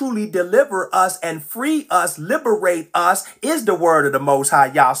can truly deliver us and free us, liberate us, is the word of the Most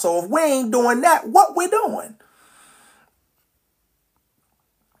High Yah. So if we ain't doing that, what we doing?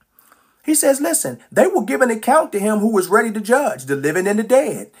 He says, listen, they will give an account to him who is ready to judge the living and the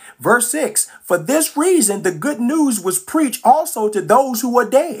dead. Verse 6, for this reason, the good news was preached also to those who are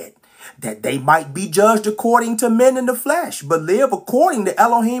dead, that they might be judged according to men in the flesh, but live according to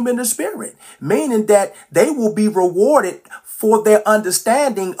Elohim in the spirit, meaning that they will be rewarded for their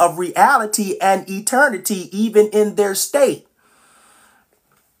understanding of reality and eternity, even in their state.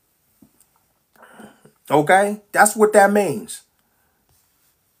 Okay, that's what that means.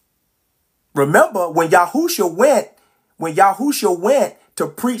 Remember when Yahusha went to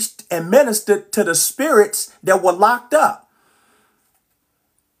preach and minister to the spirits that were locked up.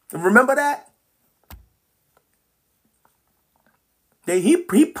 Remember that? He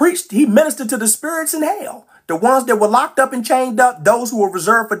preached, he ministered to the spirits in hell, the ones that were locked up and chained up, those who were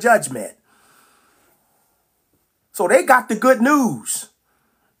reserved for judgment. So they got the good news.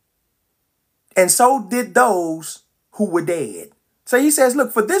 And so did those who were dead. So he says,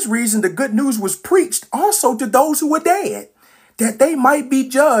 look, for this reason, the good news was preached also to those who were dead, that they might be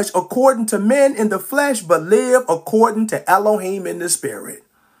judged according to men in the flesh, but live according to Elohim in the spirit.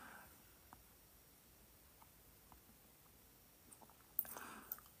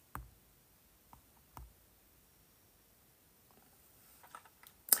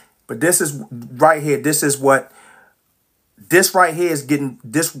 But this is right here. What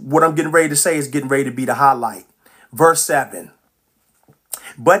I'm getting ready to say is getting ready to be the highlight. Verse 7.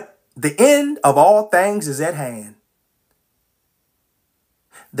 But the end of all things is at hand.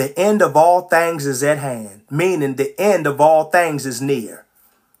 The end of all things is at hand, meaning the end of all things is near.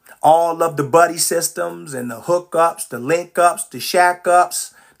 All of the buddy systems and the hookups, the link ups, the shack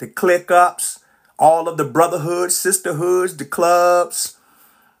ups, the click ups, all of the brotherhoods, sisterhoods, the clubs,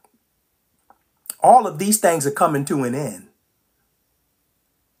 all of these things are coming to an end.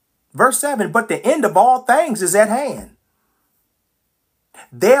 Verse 7, but the end of all things is at hand.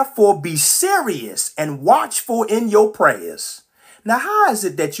 Therefore, be serious and watchful in your prayers. Now, how is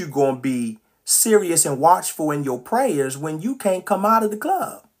it that you're going to be serious and watchful in your prayers when you can't come out of the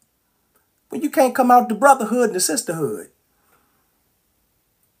club? When you can't come out of the brotherhood and the sisterhood?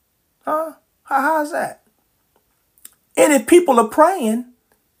 Huh? How is that? And if people are praying,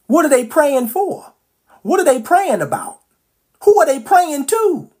 what are they praying for? What are they praying about? Who are they praying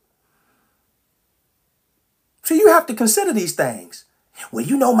to? So you have to consider these things. Well,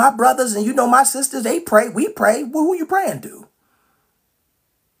 you know, my brothers and you know my sisters, they pray, we pray. Well, who you praying to?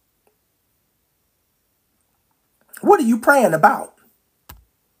 What are you praying about?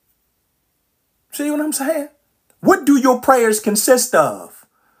 See what I'm saying? What do your prayers consist of?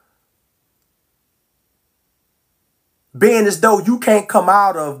 Being as though you can't come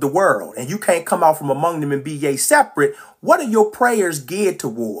out of the world and you can't come out from among them and be ye separate, what are your prayers geared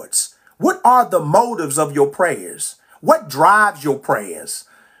towards? What are the motives of your prayers? What drives your prayers?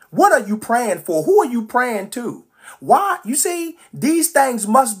 What are you praying for? Who are you praying to? Why? You see, these things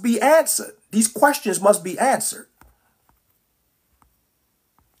must be answered. These questions must be answered.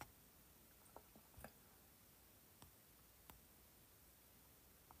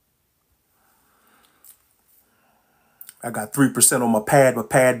 I got 3% on my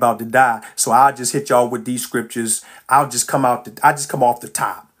pad about to die. So I'll just hit y'all with these scriptures. I just come off the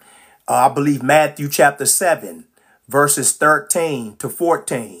top. I believe Matthew chapter 7, verses 13 to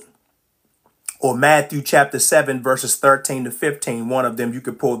 14. Or Matthew chapter 7, verses 13 to 15. One of them, you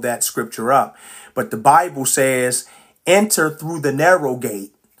could pull that scripture up. But the Bible says, enter through the narrow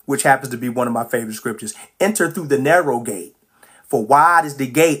gate, which happens to be one of my favorite scriptures. Enter through the narrow gate. For wide is the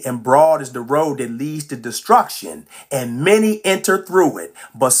gate and broad is the road that leads to destruction, and many enter through it.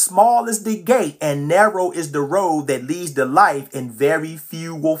 But small is the gate and narrow is the road that leads to life, and very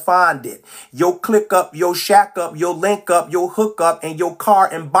few will find it. Your click up, your shack up, your link up, your hook up, and your car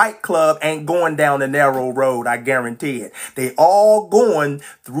and bike club ain't going down the narrow road, I guarantee it. They all going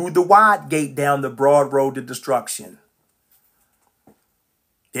through the wide gate down the broad road to destruction.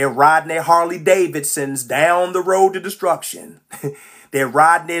 They're riding their Harley Davidsons down the road to destruction. They're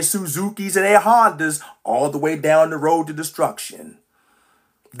riding their Suzukis and their Hondas all the way down the road to destruction.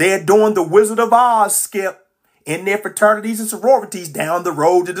 They're doing the Wizard of Oz skip in their fraternities and sororities down the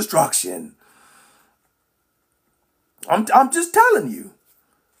road to destruction. I'm just telling you.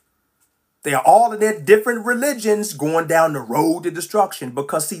 They are all in their different religions going down the road to destruction.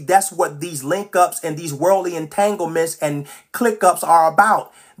 Because, see, that's what these link-ups and these worldly entanglements and click-ups are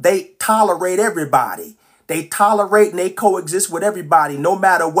about. They tolerate everybody. They tolerate and they coexist with everybody, no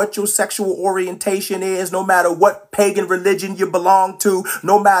matter what your sexual orientation is, no matter what pagan religion you belong to,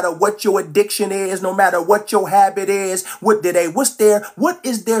 no matter what your addiction is, no matter what your habit is. What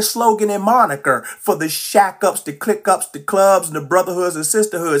is their slogan and moniker for the shack ups, the click ups, the clubs, and the brotherhoods and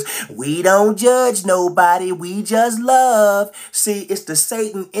sisterhoods? We don't judge nobody, we just love. See, it's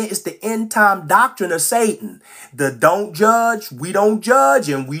the end time doctrine of Satan. The don't judge, we don't judge,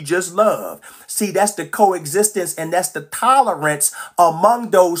 and we just love. See, that's the coexistence and that's the tolerance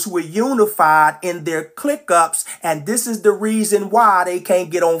among those who are unified in their click ups. And this is the reason why they can't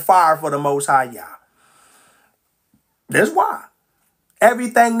get on fire for the Most High Yah. That's why.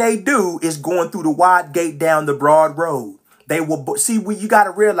 Everything they do is going through the wide gate down the broad road. They will see. You got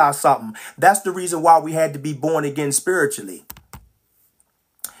to realize something. That's the reason why we had to be born again spiritually.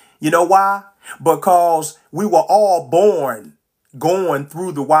 You know why? Because we were all born going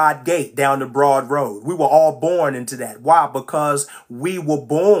through the wide gate down the broad road. We were all born into that. Why? Because we were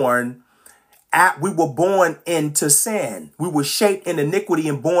born into sin. We were shaped in iniquity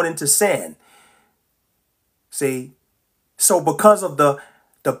and born into sin. See? So because of the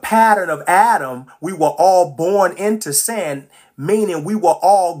pattern of Adam, we were all born into sin, meaning we were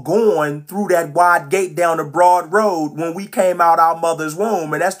all going through that wide gate down the broad road when we came out our mother's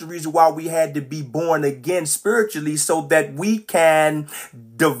womb. And that's the reason why we had to be born again spiritually, so that we can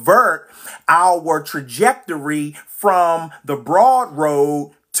divert our trajectory from the broad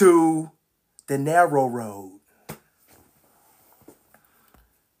road to the narrow road.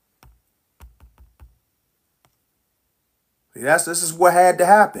 This is what had to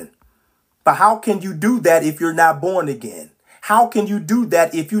happen. But how can you do that if you're not born again? How can you do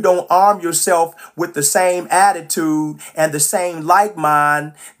that if you don't arm yourself with the same attitude and the same like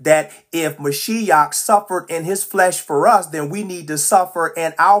mind that if Mashiach suffered in his flesh for us, then we need to suffer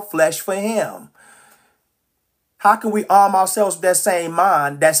in our flesh for him? How can we arm ourselves with that same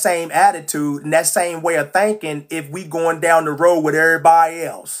mind, that same attitude, and that same way of thinking if we going down the road with everybody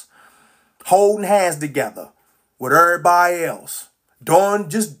else, holding hands together with everybody else,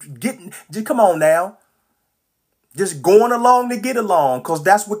 just come on now. Just going along to get along, because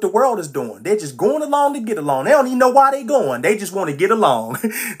that's what the world is doing. They're just going along to get along. They don't even know why they're going. They just want to get along.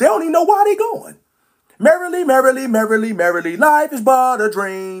 They don't even know why they're going. Merrily, merrily, merrily, merrily, life is but a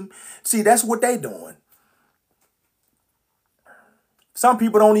dream. See, that's what they're doing. Some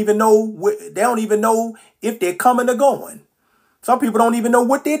people don't even know. They don't even know if they're coming or going. Some people don't even know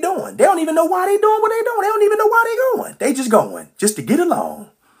what they're doing. They don't even know why they're doing what they're doing. They don't even know why they're going. They just going just to get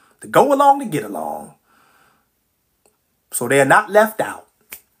along, to go along to get along. So they're not left out.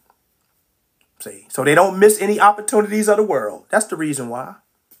 See, so they don't miss any opportunities of the world. That's the reason why.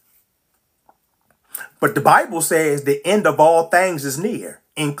 But the Bible says the end of all things is near,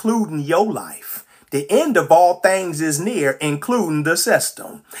 including your life. The end of all things is near, including the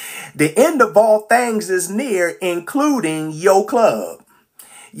system. The end of all things is near, including your club.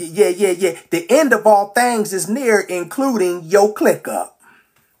 Yeah. The end of all things is near, including your click up.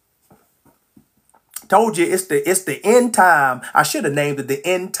 Told you it's the end time. I should have named it the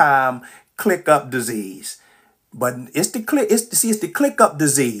end time click up disease. But it's the click up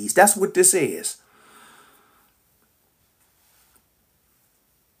disease. That's what this is.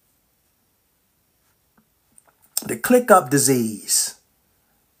 The click up disease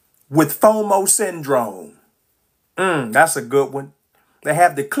with FOMO syndrome. That's a good one. They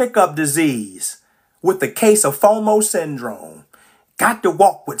have the click up disease with the case of FOMO syndrome. Got to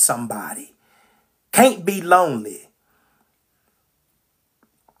walk with somebody. Can't be lonely.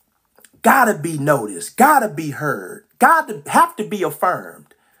 Gotta be noticed. Gotta be heard. Have to be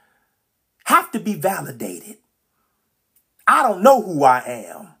affirmed. Have to be validated. I don't know who I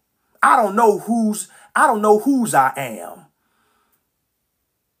am. I don't know whose I am.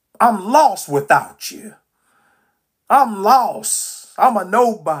 I'm lost without you. I'm lost. I'm a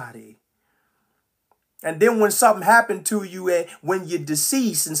nobody. And then when something happened to you, when you're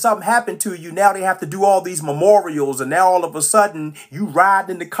deceased and something happened to you, now they have to do all these memorials. And now all of a sudden you ride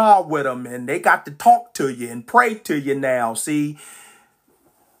in the car with them and they got to talk to you and pray to you now. See,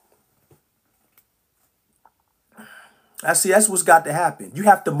 that's what's got to happen. You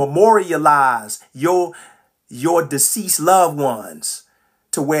have to memorialize your deceased loved ones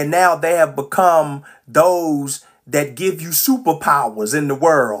to where now they have become those that give you superpowers in the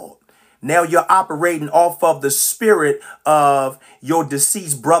world. Now you're operating off of the spirit of your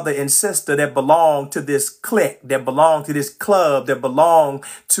deceased brother and sister that belong to this clique, that belong to this club, that belong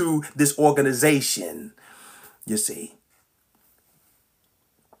to this organization, you see.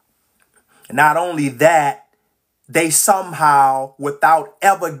 And not only that, they somehow, without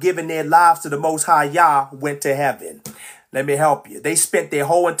ever giving their lives to the Most High Yah, went to heaven. Let me help you. They spent their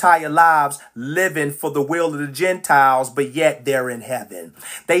whole entire lives living for the will of the Gentiles, but yet they're in heaven.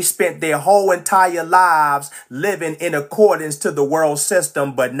 They spent their whole entire lives living in accordance to the world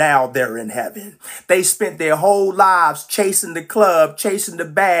system, but now they're in heaven. They spent their whole lives chasing the club, chasing the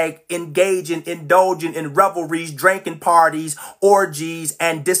bag, indulging in revelries, drinking parties, orgies,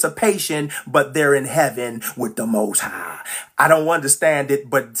 and dissipation, but they're in heaven with the Most High. I don't understand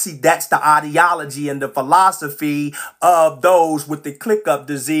it, but see, that's the ideology and the philosophy of those with the click up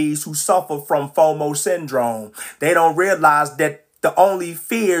disease who suffer from FOMO syndrome. They don't realize that the only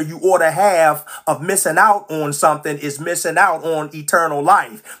fear you ought to have of missing out on something is missing out on eternal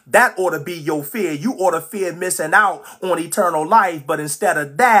life. That ought to be your fear. You ought to fear missing out on eternal life, but instead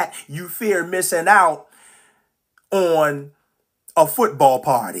of that, you fear missing out on a football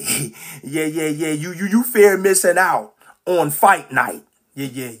party. Yeah. You fear missing out on fight night.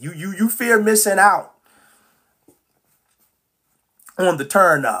 Yeah. You fear missing out on the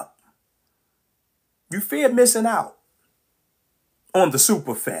turn up. You fear missing out on the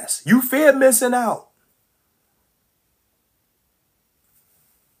Superfest. You fear missing out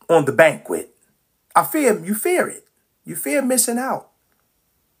on the banquet. You fear it. You fear missing out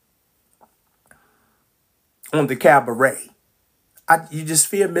on the cabaret. You just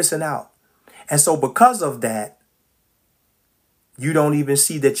fear missing out. And so because of that, you don't even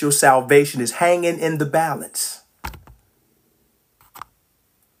see that your salvation is hanging in the balance.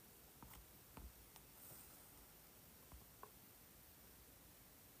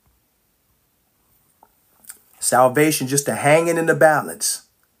 Salvation just a hanging in the balance.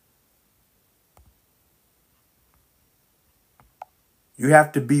 You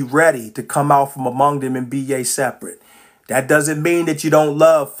have to be ready to come out from among them and be ye separate. That doesn't mean that you don't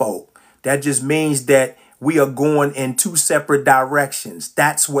love folk. That just means that we are going in two separate directions.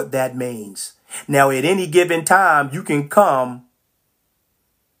 That's what that means. Now, at any given time, you can come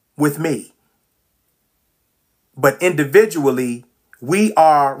with me. But individually, we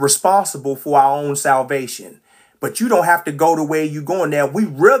are responsible for our own salvation. But you don't have to go the way you're going. Now,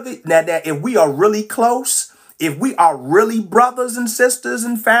 if we are really close, if we are really brothers and sisters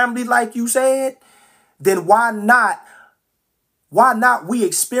and family, like you said, then why not we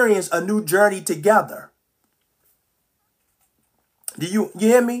experience a new journey together? Do you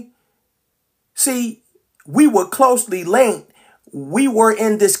hear me? See, we were closely linked we were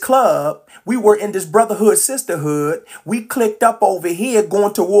in this club. We were in this brotherhood, sisterhood. We clicked up over here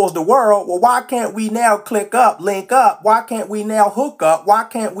going towards the world. Well, why can't we now click up, link up? Why can't we now hook up? Why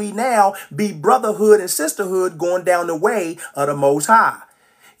can't we now be brotherhood and sisterhood going down the way of the Most High?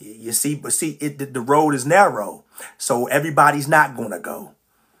 You see, but see, the road is narrow. So everybody's not going to go.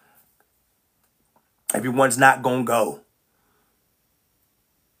 Everyone's not going to go.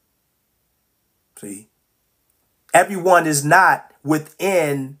 See, everyone is not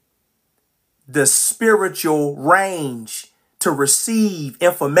within the spiritual range to receive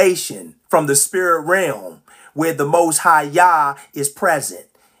information from the spirit realm where the Most High Yah is present.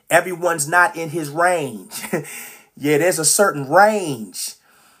 Everyone's not in his range. Yeah, there's a certain range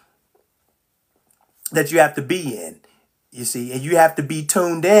that you have to be in, you see, and you have to be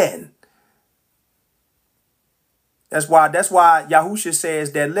tuned in. That's why Yahusha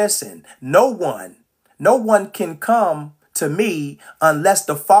says that, listen, no one can come to me unless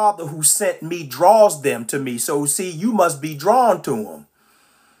the Father who sent me draws them to me. So see, you must be drawn to him.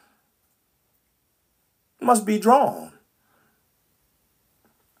 You must be drawn.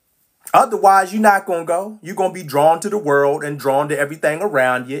 Otherwise, you're not going to go. You're going to be drawn to the world and drawn to everything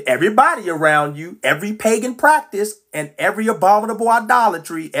around you, everybody around you, every pagan practice and every abominable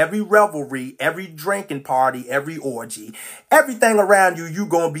idolatry, every revelry, every drinking party, every orgy, everything around you, you're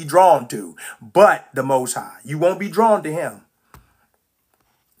going to be drawn to. But the Most High, you won't be drawn to him.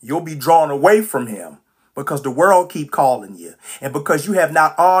 You'll be drawn away from him because the world keep calling you. And because you have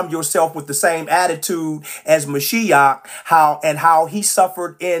not armed yourself with the same attitude as Mashiach, how he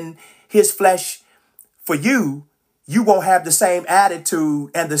suffered in his flesh for you, you won't have the same attitude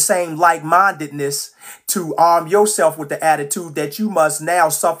and the same like-mindedness to arm yourself with the attitude that you must now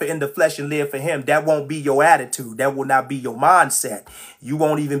suffer in the flesh and live for him. That won't be your attitude. That will not be your mindset. You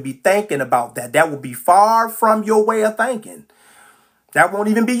won't even be thinking about that. That will be far from your way of thinking. That won't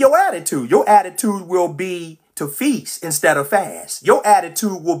even be your attitude. Your attitude will be to feast instead of fast. Your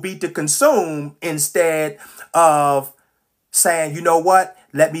attitude will be to consume instead of saying, you know what?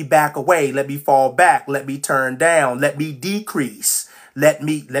 Let me back away. Let me fall back. Let me turn down. Let me decrease. Let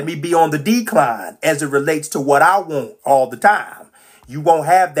me be on the decline as it relates to what I want all the time. You won't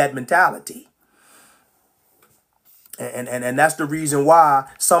have that mentality. And that's the reason why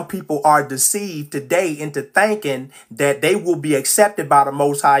some people are deceived today into thinking that they will be accepted by the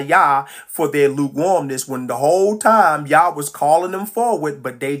Most High Yah for their lukewarmness, when the whole time Yah was calling them forward,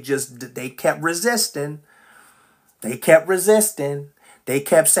 but they kept resisting. They kept resisting. They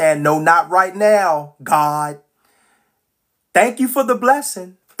kept saying, no, not right now, God. Thank you for the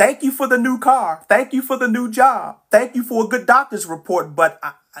blessing. Thank you for the new car. Thank you for the new job. Thank you for a good doctor's report, but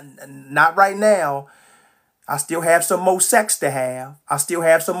not right now. I still have some more sex to have. I still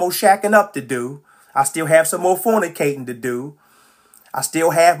have some more shacking up to do. I still have some more fornicating to do. I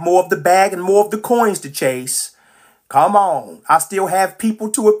still have more of the bag and more of the coins to chase. Come on. I still have people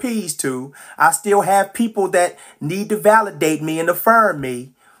to appease to. I still have people that need to validate me and affirm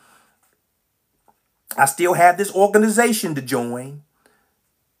me. I still have this organization to join.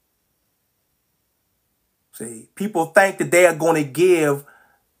 See, people think that they are going to give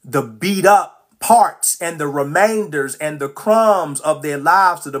the beat up parts and the remainders and the crumbs of their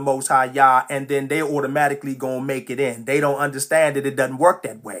lives to the Most High Yah, and then they automatically gonna make it in. They don't understand that it doesn't work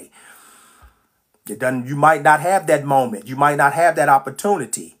that way. It doesn't. You might not have that moment. You might not have that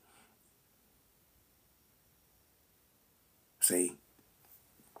opportunity. See,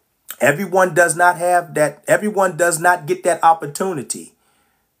 everyone does not have that. Everyone does not get that opportunity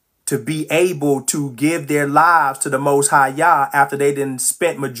to be able to give their lives to the Most High Yah after they done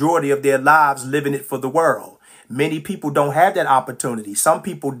spent majority of their lives living it for the world. Many people don't have that opportunity. Some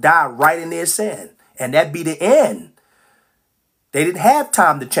people die right in their sin, and that be the end. They didn't have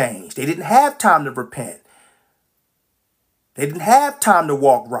time to change. They didn't have time to repent. They didn't have time to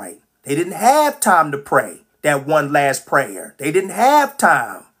walk right. They didn't have time to pray that one last prayer. They didn't have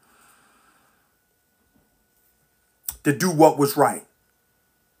time to do what was right.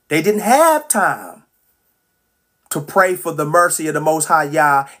 They didn't have time to pray for the mercy of the Most High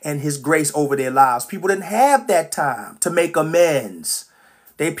Yah and his grace over their lives. People didn't have that time to make amends.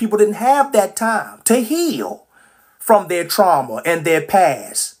 People didn't have that time to heal from their trauma and their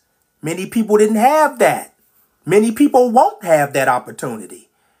past. Many people didn't have that. Many people won't have that opportunity.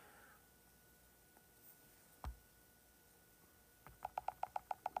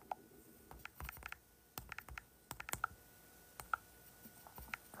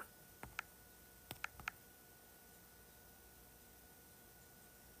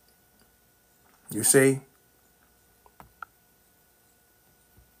 You see?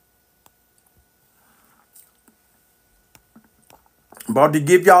 I'm about to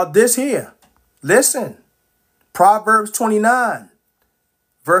give y'all this here. Listen, Proverbs 29,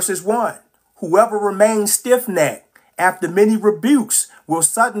 verses 1. Whoever remains stiff-necked after many rebukes will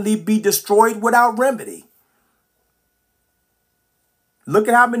suddenly be destroyed without remedy. Look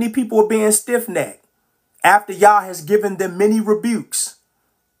at how many people are being stiff-necked after Yah has given them many rebukes.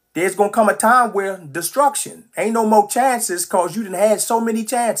 There's going to come a time where destruction. Ain't no more chances because you done had so many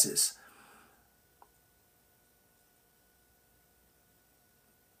chances.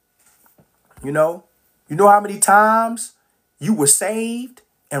 You know how many times you were saved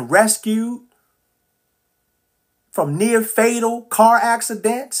and rescued from near fatal car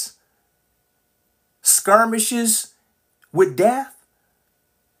accidents, skirmishes with death?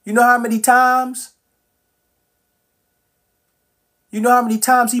 You know how many times? You know how many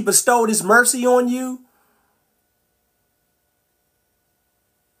times he bestowed his mercy on you?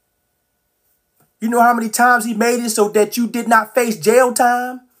 You know how many times he made it so that you did not face jail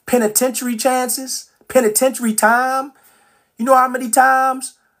time, penitentiary chances, penitentiary time? You know how many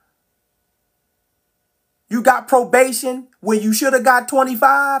times you got probation when you should have got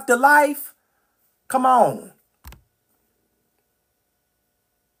 25 to life? Come on.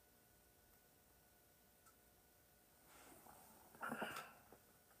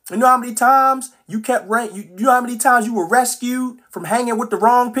 You know how many times you know how many times you were rescued from hanging with the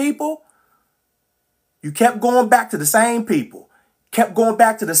wrong people? You kept going back to the same people, kept going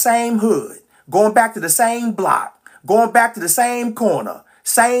back to the same hood, going back to the same block, going back to the same corner,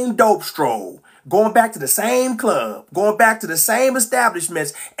 same dope stroll, going back to the same club, going back to the same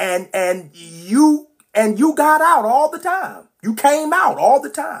establishments, and you got out all the time. You came out all the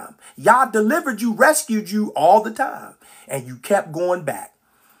time. Yah delivered you, rescued you all the time, and you kept going back.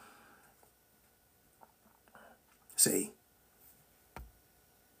 See?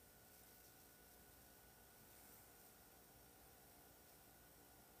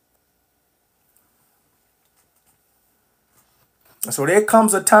 So there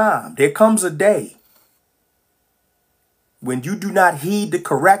comes a time, there comes a day when you do not heed the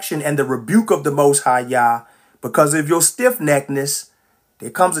correction and the rebuke of the Most High Yah because of your stiff-neckedness.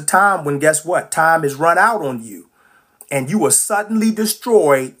 There comes a time when, guess what? Time is run out on you and you are suddenly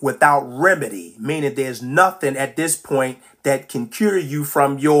destroyed without remedy, meaning there's nothing at this point that can cure you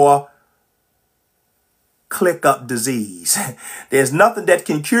from your Clique Up Disease. There's nothing that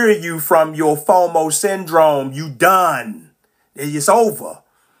can cure you from your FOMO syndrome. You done. It's over.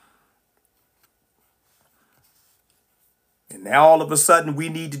 And now all of a sudden we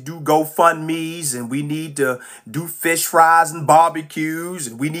need to do GoFundMes and we need to do fish fries and barbecues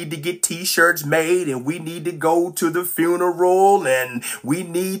and we need to get t-shirts made and we need to go to the funeral and we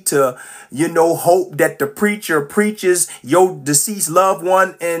need to, hope that the preacher preaches your deceased loved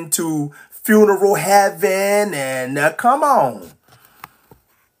one into funeral heaven and come on.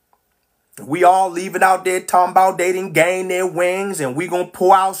 We all leaving out there talking about they didn't gain their wings and we gonna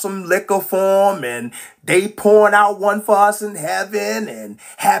pour out some liquor for them and they pouring out one for us in heaven and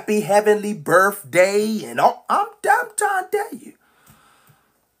happy heavenly birthday and all. I'm trying to tell you.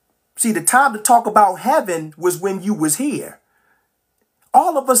 See, the time to talk about heaven was when you was here.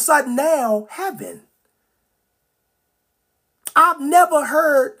 All of a sudden now, heaven. I've never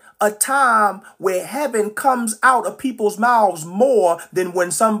heard a time where heaven comes out of people's mouths more than when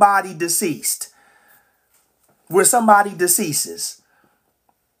somebody deceased. When somebody deceases.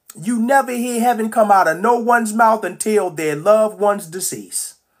 You never hear heaven come out of no one's mouth until their loved one's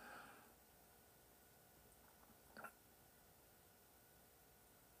deceased.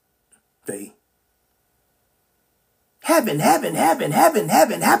 See? Heaven, heaven, heaven, heaven,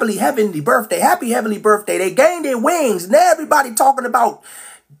 heaven, happily heavenly birthday, happy heavenly birthday. They gained their wings and everybody talking about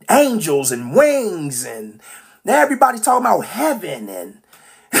angels and wings and everybody's talking about heaven and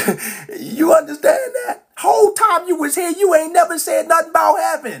you understand that? Whole time you was here, you ain't never said nothing about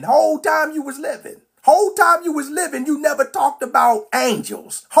heaven. Whole time you was living. Whole time you was living, you never talked about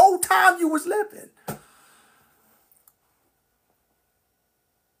angels. Whole time you was living.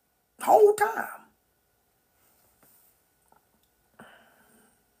 Whole time.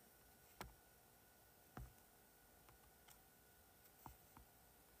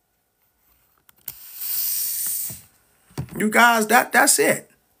 You guys, that's it.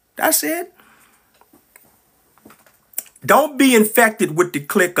 That's it. Don't be infected with the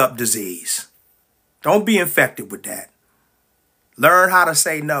Clique Up disease. Don't be infected with that. Learn how to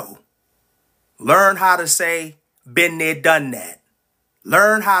say no. Learn how to say, been there, done that.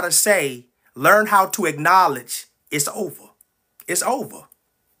 Learn how to acknowledge it's over. It's over.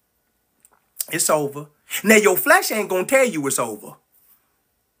 It's over. Now, your flesh ain't going to tell you it's over.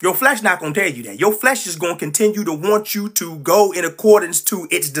 Your flesh not going to tell you that. Your flesh is going to continue to want you to go in accordance to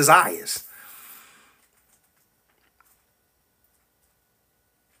its desires.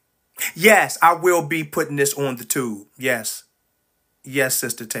 Yes, I will be putting this on the tube. Yes. Yes,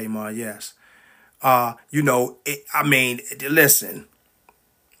 Sister Tamar. Yes. Listen,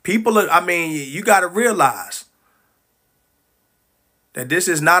 you got to realize that this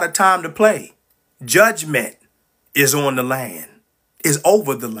is not a time to play. Judgment is on the land, is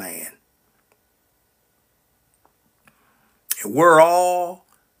over the land. And we're all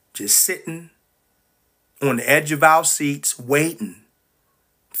just sitting on the edge of our seats waiting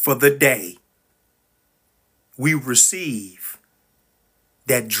for the day we receive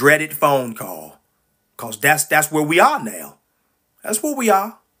that dreaded phone call. Because that's where we are now. That's where we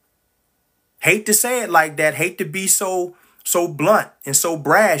are. Hate to say it like that. Hate to be so blunt and so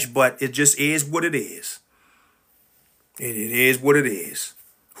brash, but it just is what it is. It is what it is.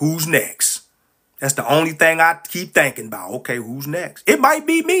 Who's next? That's the only thing I keep thinking about. Okay, who's next? It might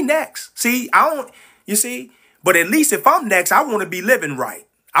be me next. But at least if I'm next, I want to be living right.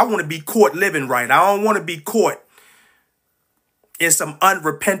 I want to be caught living right. I don't want to be caught in some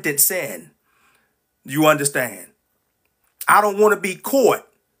unrepentant sin. You understand? I don't want to be caught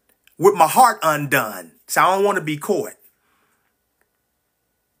with my heart undone. So I don't want to be caught.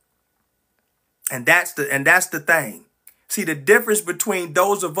 And that's the thing. See, the difference between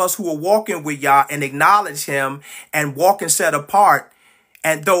those of us who are walking with Yah and acknowledge him and walking set apart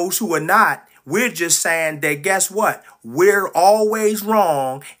and those who are not, we're just saying that, guess what? We're always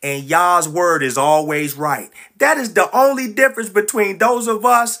wrong and Yah's word is always right. That is the only difference between those of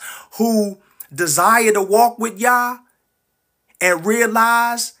us who desire to walk with Yah and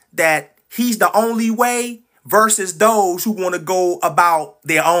realize that he's the only way versus those who want to go about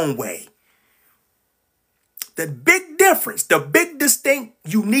their own way. The big difference, the big distinct,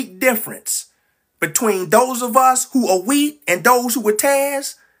 unique difference between those of us who are wheat and those who are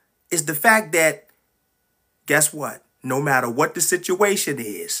tares is the fact that, guess what? No matter what the situation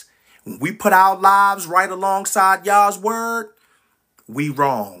is, when we put our lives right alongside Yah's word, we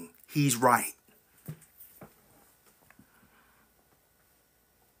wrong. He's right.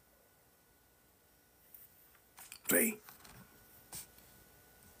 See?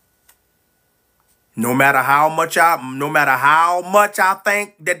 No matter how much I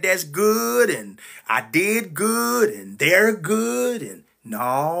think that that's good and I did good and they're good and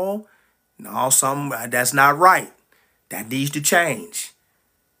no, that's not right. That needs to change.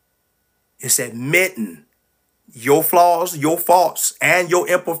 It's admitting your flaws, your faults, and your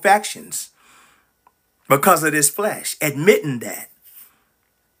imperfections because of this flesh. Admitting that.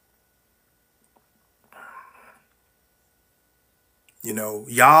 You know,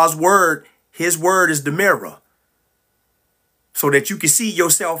 Yah's word, his word is the mirror so that you can see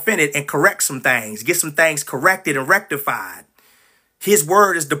yourself in it and correct some things, get some things corrected and rectified. His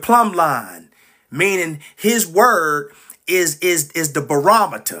word is the plumb line, meaning his word is the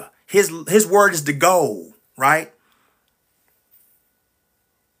barometer. His word is the goal, right?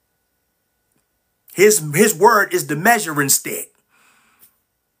 His word is the measuring stick.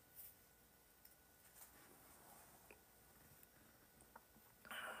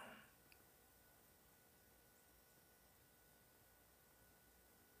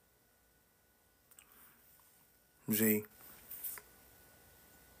 See?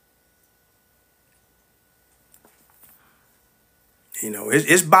 You know,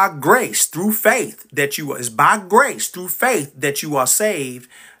 it's by grace through faith that you are. It's by grace through faith that you are saved,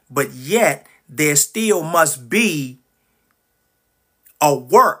 but yet there still must be a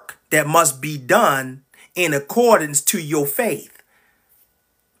work that must be done in accordance to your faith.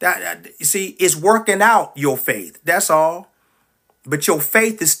 You see, it's working out your faith. That's all. But your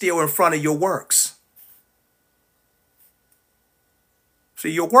faith is still in front of your works. See,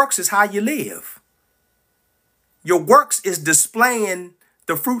 your works is how you live. Your works is displaying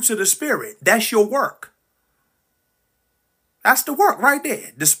the fruits of the Spirit. That's your work. That's the work right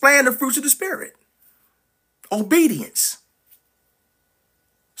there. Displaying the fruits of the Spirit. Obedience.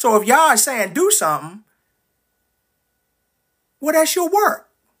 So if y'all are saying do something, well, that's your work.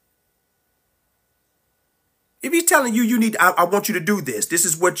 If he's telling you, I want you to do this. This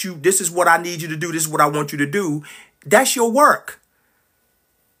is what I need you to do. This is what I want you to do. That's your work.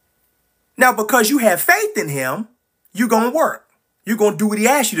 Now, because you have faith in him, you're going to work. You're going to do what he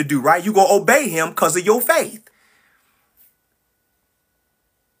asks you to do, right? You're going to obey him because of your faith.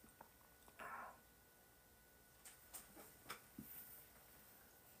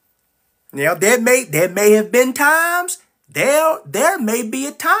 Now, there may have been times, there may be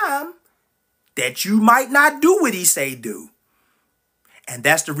a time that you might not do what he say do. And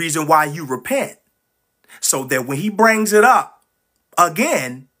that's the reason why you repent. So that when he brings it up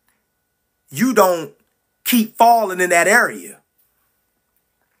again, you don't keep falling in that area.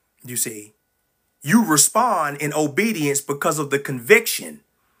 You see, you respond in obedience because of the conviction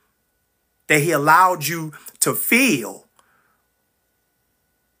that he allowed you to feel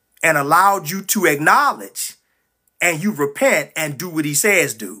and allowed you to acknowledge, and you repent and do what he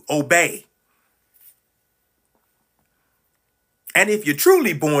says do, obey. And if you're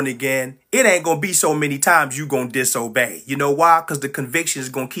truly born again, it ain't going to be so many times you're going to disobey. You know why? Because the conviction is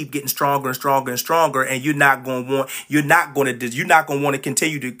going to keep getting stronger and stronger and stronger. And you're not going to want to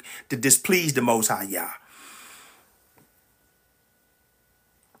continue to displease the Most High Yah.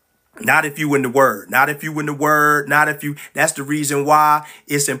 Not if you in the word, that's the reason why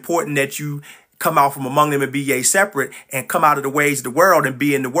it's important that you come out from among them and be ye separate and come out of the ways of the world and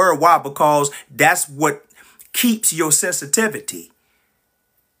be in the word. Why? Because that's what keeps your sensitivity.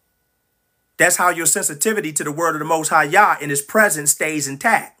 That's how your sensitivity to the word of the Most High Yah in his presence stays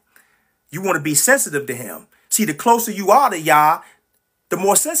intact. You want to be sensitive to him. See, the closer you are to Yah, the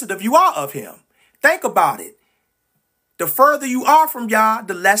more sensitive you are of him. Think about it. The further you are from Yah,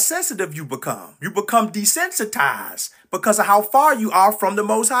 the less sensitive you become. You become desensitized because of how far you are from the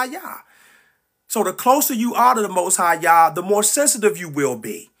Most High Yah. So the closer you are to the Most High Yah, the more sensitive you will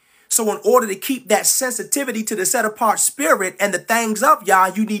be. So in order to keep that sensitivity to the set apart spirit and the things of Yah,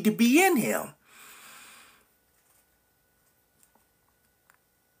 you need to be in him.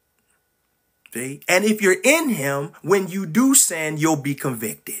 See? And if you're in him, when you do sin, you'll be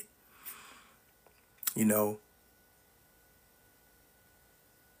convicted. You know,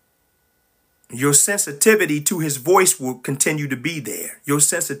 your sensitivity to his voice will continue to be there. Your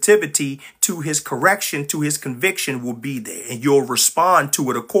sensitivity to his correction, to his conviction will be there, and you'll respond to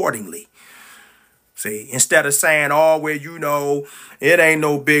it accordingly. See, instead of saying, oh, well, you know, it ain't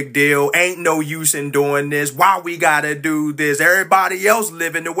no big deal. Ain't no use in doing this. Why we got to do this? Everybody else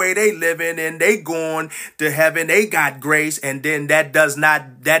living the way they living and they going to heaven. They got grace. And then that does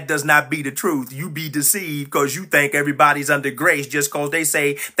not be the truth. You be deceived because you think everybody's under grace just because they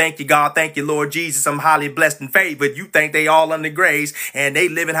say, thank you, God. Thank you, Lord Jesus. I'm highly blessed and favored. You think they all under grace and they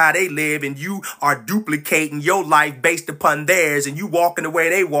living how they live. And you are duplicating your life based upon theirs. And you walking the way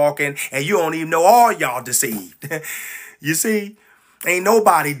they walking. And you don't even know all y'all deceived. You see, ain't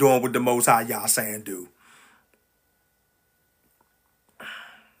nobody doing what the Most High Yah saying do.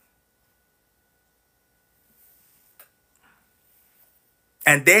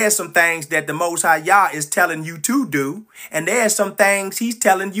 And there's some things that the Most High Yah is telling you to do, and there's some things he's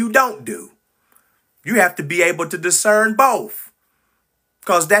telling you don't do. You have to be able to discern both,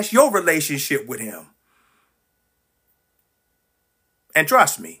 because that's your relationship with him. And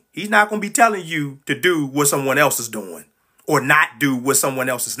trust me, he's not going to be telling you to do what someone else is doing or not do what someone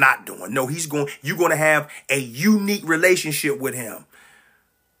else is not doing. No, you're going to have a unique relationship with him.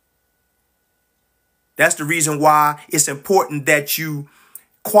 That's the reason why it's important that you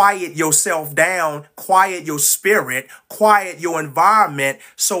quiet yourself down, quiet your spirit, quiet your environment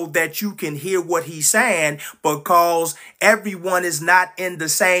so that you can hear what he's saying, because everyone is not in the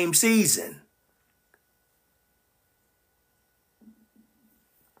same season.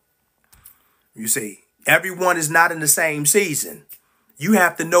 You see, everyone is not in the same season. You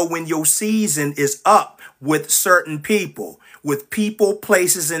have to know when your season is up with certain people,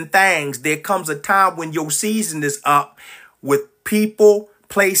 places, and things. There comes a time when your season is up with people,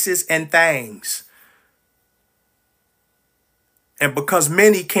 places, and things. And because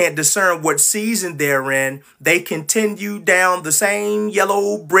many can't discern what season they're in, they continue down the same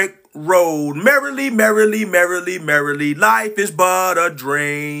yellow brick road. Merrily, merrily, merrily, merrily. Life is but a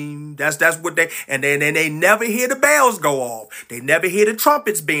dream. That's what and they never hear the bells go off. They never hear the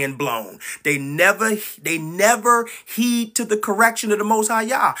trumpets being blown. They never heed to the correction of the Most High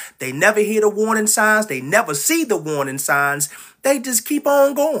Yah. They never hear the warning signs. They never see the warning signs. They just keep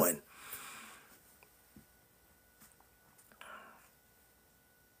on going.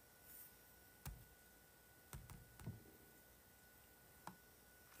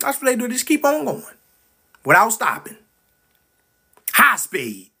 That's what they do. Just keep on going without stopping. High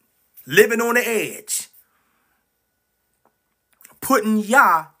speed. Living on the edge. Putting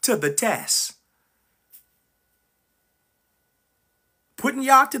Yah to the test. Putting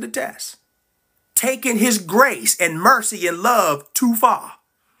Yah to the test. Taking his grace and mercy and love too far.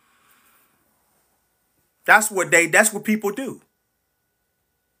 That's what people do.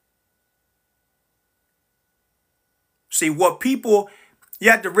 See, you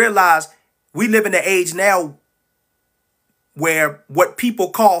have to realize we live in an age now where what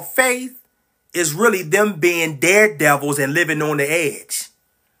people call faith is really them being daredevils and living on the edge.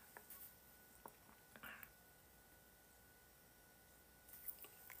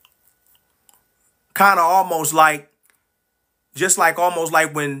 Kind of almost like, almost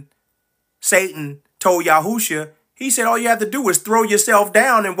like when Satan told Yahusha, he said, all you have to do is throw yourself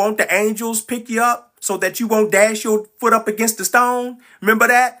down and won't the angels pick you up so that you won't dash your foot up against the stone? Remember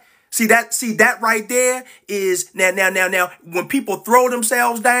that? See that right there is now, when people throw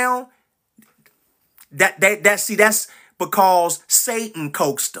themselves down, that's because Satan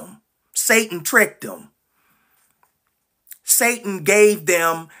coaxed them. Satan tricked them. Satan gave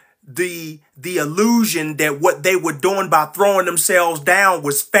them the illusion that what they were doing by throwing themselves down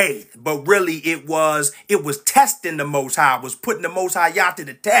was faith, but really it was testing the Most High, was putting the Most High Yah to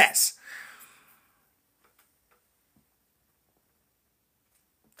the test.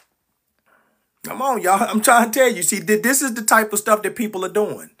 Come on, y'all. I'm trying to tell you. See, this is the type of stuff that people are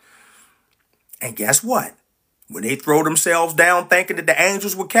doing. And guess what? When they throw themselves down thinking that the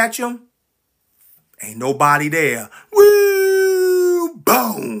angels would catch them, ain't nobody there. Woo!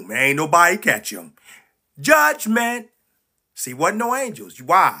 Boom! Ain't nobody catch them. Judgment. See, wasn't no angels.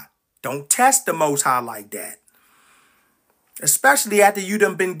 Why? Don't test the Most High like that. Especially after you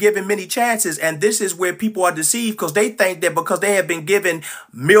done been given many chances. And this is where people are deceived, because they think that because they have been given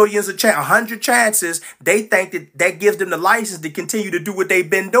millions of 100 chances, they think that gives them the license to continue to do what they've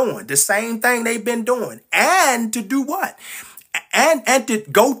been doing. The same thing they've been doing. And to do what? And to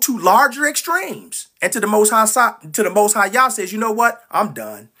go to larger extremes. And to the Most High Yah says, you know what? I'm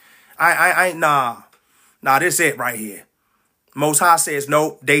done. I ain't, nah, this it right here. Most High says,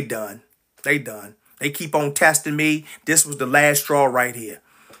 nope, they done. They done. They keep on testing me. This was the last straw right here.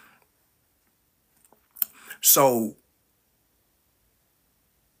 So,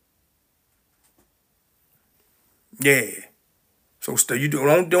 yeah. So you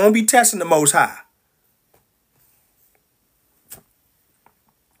don't be testing the Most High.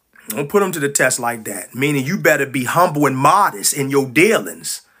 Don't put them to the test like that. Meaning you better be humble and modest in your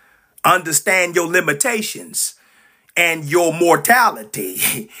dealings. Understand your limitations and your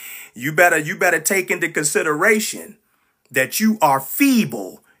mortality. You better take into consideration that you are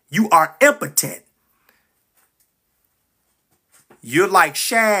feeble. You are impotent. You're like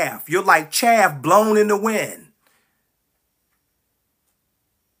chaff. You're like chaff blown in the wind.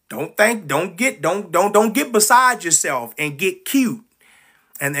 Don't get beside yourself and get cute.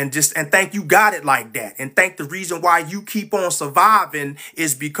 And think you got it like that. And think the reason why you keep on surviving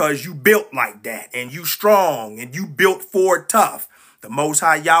is because you built like that. And you strong. And you built for it tough. The Most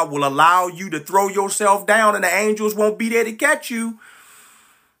High Yah will allow you to throw yourself down and the angels won't be there to catch you.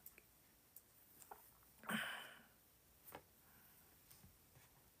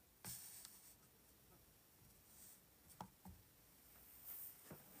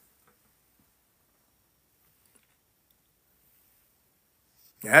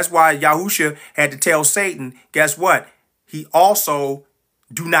 That's why Yahusha had to tell Satan, guess what? He also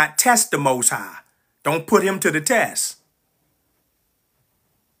do not test the Most High. Don't put him to the test.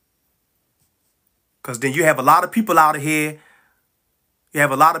 Because then you have a lot of people out here. You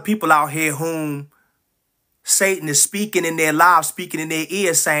have a lot of people out here whom Satan is speaking in their lives, speaking in their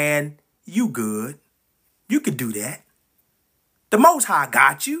ears, saying, you good. You could do that. The Most High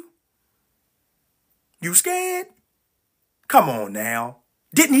got you. You scared? Come on now.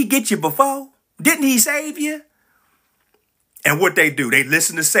 Didn't he get you before? Didn't he save you? And what they do, they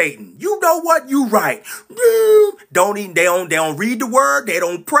listen to Satan. You know what? You right. They don't read the word. They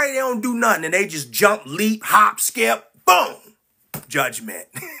don't pray. They don't do nothing. And they just jump, leap, hop, skip, boom. Judgment.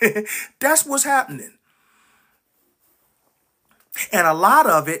 That's what's happening. And a lot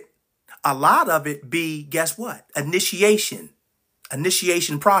of it be, guess what? Initiation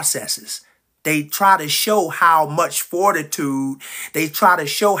processes. They try to show how much fortitude, they try to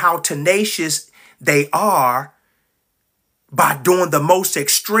show how tenacious they are by doing the most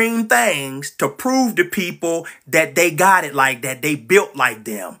extreme things to prove to people that they got it like that, they built like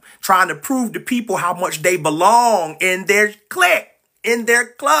them. Trying to prove to people how much they belong in their clique, in their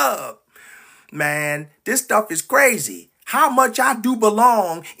club. Man, this stuff is crazy. How much I do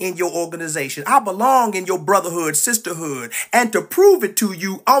belong in your organization. I belong in your brotherhood, sisterhood. And to prove it to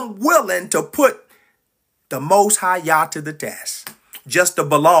you, I'm willing to put the Most High Yah to the test. Just to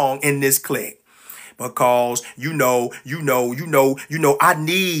belong in this clique. Because, I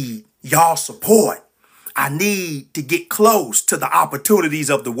need y'all support. I need to get close to the opportunities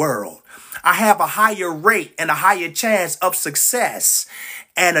of the world. I have a higher rate and a higher chance of success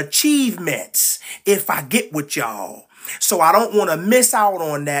and achievements if I get with y'all. So I don't want to miss out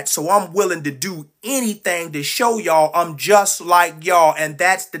on that. So I'm willing to do anything to show y'all I'm just like y'all. And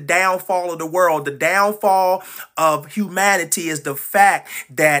that's the downfall of the world. The downfall of humanity is the fact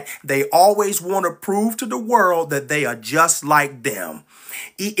that they always want to prove to the world that they are just like them.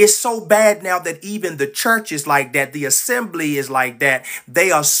 It's so bad now that even the church is like that. The assembly is like that.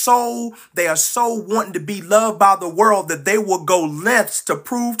 They are so wanting to be loved by the world that they will go lengths to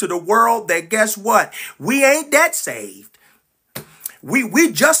prove to the world that, guess what? We ain't that saved.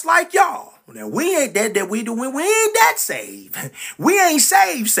 We just like y'all. Now, we ain't that we doing. We ain't that saved. We ain't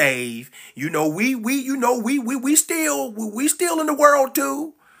saved. You know, we still in the world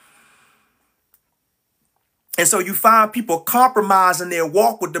too. And so you find people compromising their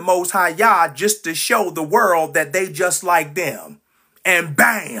walk with the Most High Yah just to show the world that they just like them. And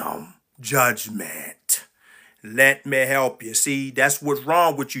bam, judgment. Let me help you. See, that's what's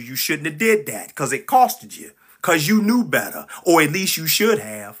wrong with you. You shouldn't have did that because it costed you. Because you knew better. Or at least you should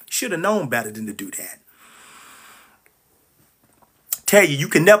have. Should have known better than to do that. Tell you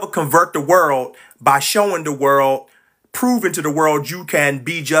can never convert the world by showing the world, proving to the world you can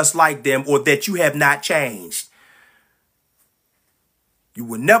be just like them or that you have not changed. You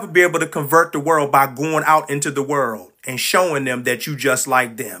will never be able to convert the world by going out into the world and showing them that you just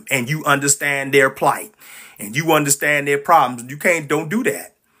like them and you understand their plight and you understand their problems. Don't do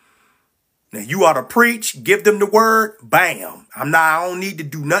that. Now you ought to preach, give them the word, bam. I don't need to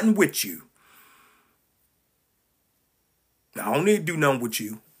do nothing with you. I don't need to do nothing with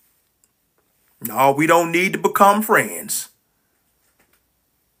you. No, we don't need to become friends.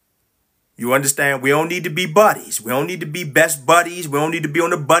 You understand? We don't need to be buddies. We don't need to be best buddies. We don't need to be on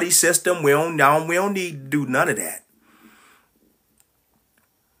the buddy system. We don't need to do none of that.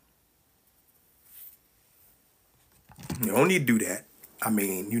 You don't need to do that. I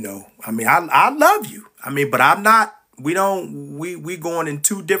love you. But I'm not, we going in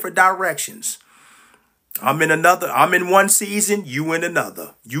two different directions. I'm in one season, you in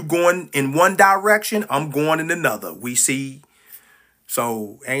another. You going in one direction, I'm going in another. We see.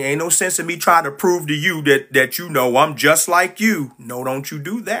 So ain't no sense in me trying to prove to you that you know I'm just like you. No, don't you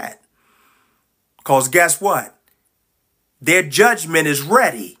do that. Because guess what? Their judgment is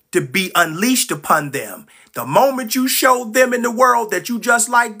ready to be unleashed upon them. The moment you show them in the world that you just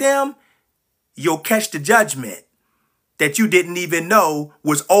like them, you'll catch the judgment that you didn't even know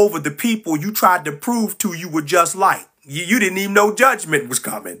was over the people you tried to prove to you were just like. You didn't even know judgment was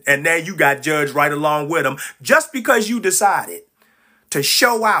coming. And now you got judged right along with them just because you decided to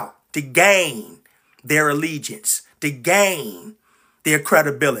show out, to gain their allegiance, to gain their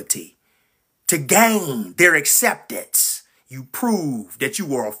credibility, to gain their acceptance. You proved that you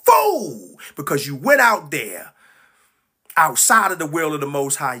were a fool because you went out there outside of the will of the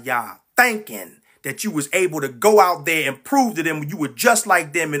Most High Yah, thinking that you was able to go out there and prove to them you were just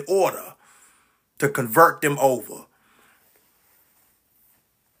like them in order to convert them over.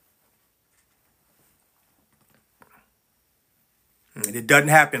 And it doesn't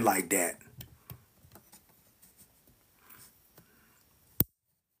happen like that.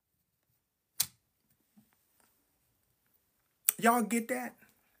 Y'all get that?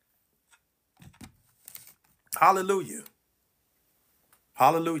 Hallelujah.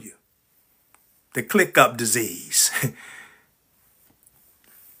 Hallelujah. The Clique Up Disease.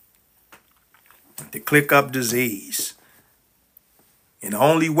 The Clique Up Disease. And the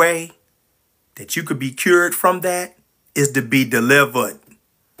only way that you could be cured from that is to be delivered.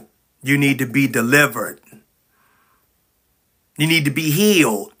 You need to be delivered. You need to be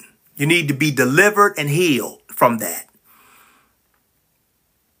healed. You need to be delivered and healed from that.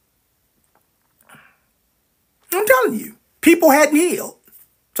 I'm telling you, people hadn't healed.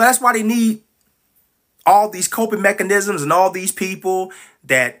 So that's why they need all these coping mechanisms and all these people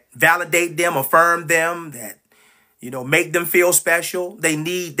that validate them, affirm them, that, make them feel special. They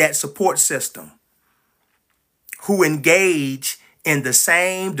need that support system who engage in the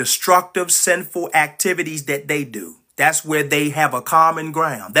same destructive, sinful activities that they do. That's where they have a common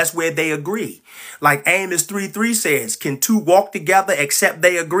ground. That's where they agree. Like Amos 3:3 says, can two walk together except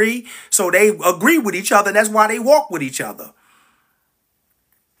they agree? So they agree with each other, and that's why they walk with each other.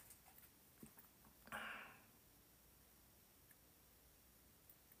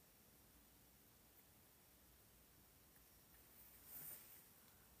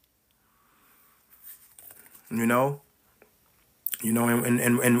 And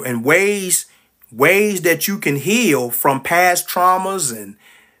ways that you can heal from past traumas and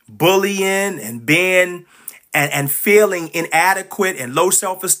bullying and being and feeling inadequate and low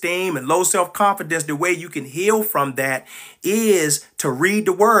self-esteem and low self-confidence. The way you can heal from that is to read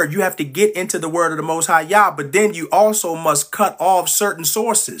the word. You have to get into the word of the Most High Yah, but then you also must cut off certain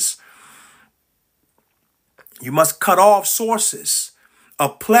sources. You must cut off sources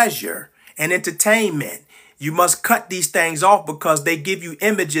of pleasure and entertainment. You must cut these things off because they give you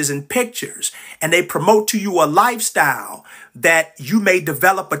images and pictures, and they promote to you a lifestyle that you may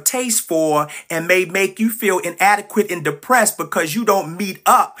develop a taste for and may make you feel inadequate and depressed because you don't meet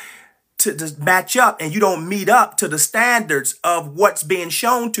up to match up, and you don't meet up to the standards of what's being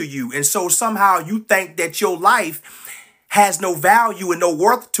shown to you. And so somehow you think that your life has no value and no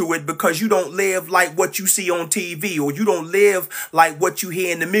worth to it because you don't live like what you see on TV, or you don't live like what you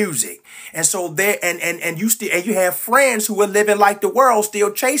hear in the music. And so there, and you have friends who are living like the world,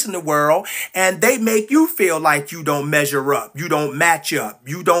 still chasing the world, and they make you feel like you don't measure up, you don't match up,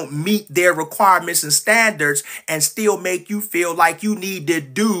 you don't meet their requirements and standards, and still make you feel like you need to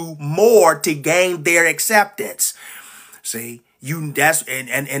do more to gain their acceptance. See,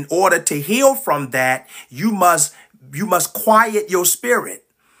 and in order to heal from that, you must quiet your spirit,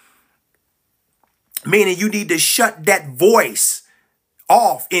 meaning you need to shut that voice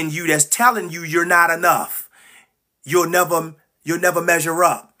off in you that's telling you you're not enough. You'll never measure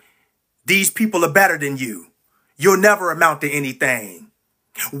up. These people are better than you. You'll never amount to anything.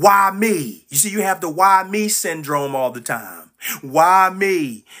 Why me? You see, you have the why me syndrome all the time. Why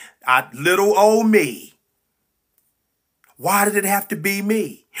me? Little old me. Why did it have to be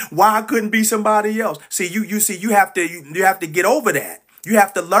me? Why couldn't it be somebody else? See, you have to get over that. You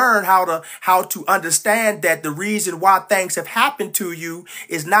have to learn how to understand that the reason why things have happened to you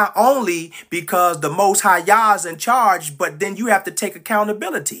is not only because the Most High Yah is in charge, but then you have to take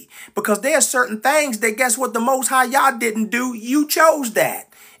accountability, because there are certain things that, guess what, the Most High Yah didn't do. You chose that.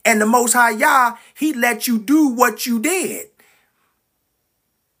 And the Most High Yah, he let you do what you did.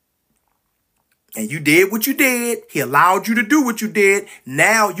 And you did what you did. He allowed you to do what you did.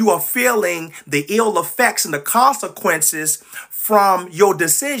 Now you are feeling the ill effects and the consequences from your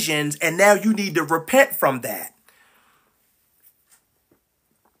decisions. And now you need to repent from that.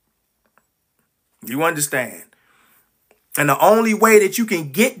 You understand? And the only way that you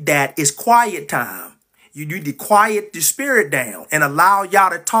can get that is quiet time. You need to quiet the spirit down and allow Yah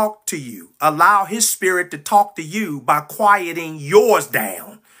to talk to you. Allow his spirit to talk to you by quieting yours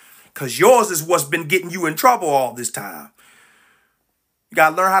down. Because yours is what's been getting you in trouble all this time. You got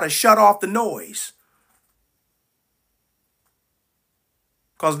to learn how to shut off the noise.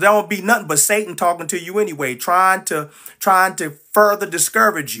 Because there won't be nothing but Satan talking to you anyway, trying to further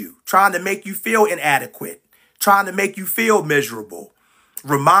discourage you, trying to make you feel inadequate, trying to make you feel miserable,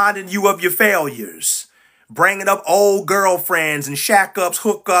 reminding you of your failures, bringing up old girlfriends and shack-ups,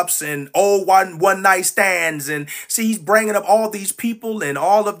 hookups, and old one-night stands. And see, he's bringing up all these people and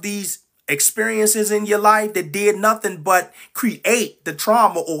all of these experiences in your life that did nothing but create the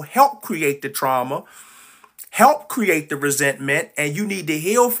trauma, or help create the trauma, help create the resentment. And you need to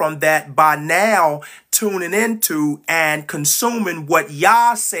heal from that by now tuning into and consuming what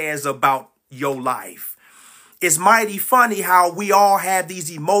Yah says about your life. It's mighty funny how we all have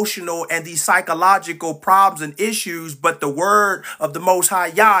these emotional and these psychological problems and issues, but the word of the Most High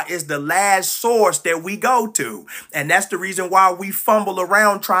Yah is the last source that we go to. And that's the reason why we fumble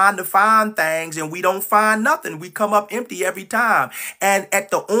around trying to find things and we don't find nothing. We come up empty every time. And at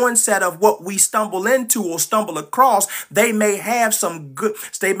the onset of what we stumble into or stumble across, they may have some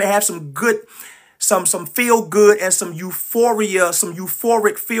feel good and some euphoria, some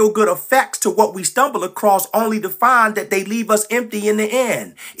euphoric feel good effects to what we stumble across, only to find that they leave us empty in the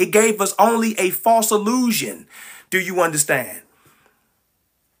end. It gave us only a false illusion. Do you understand?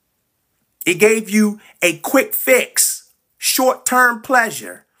 It gave you a quick fix, short-term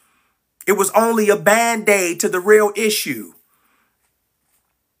pleasure. It was only a band-aid to the real issue.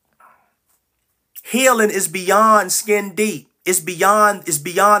 Healing is beyond skin deep. It's beyond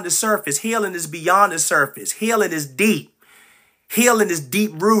the surface. Healing is beyond the surface. Healing is deep. Healing is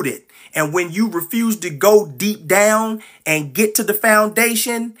deep rooted. And when you refuse to go deep down and get to the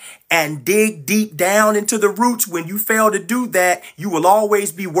foundation and dig deep down into the roots, when you fail to do that, you will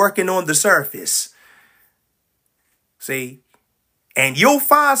always be working on the surface. See? And you'll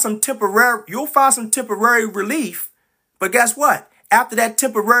find some temporary relief. But guess what? After that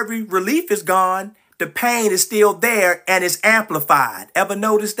temporary relief is gone, the pain is still there and it's amplified. Ever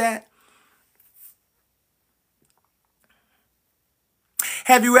notice that?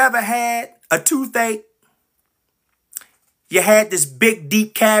 Have you ever had a toothache? You had this big,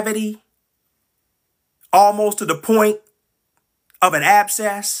 deep cavity, almost to the point of an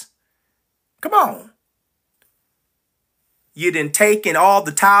abscess. Come on. You didn't take in all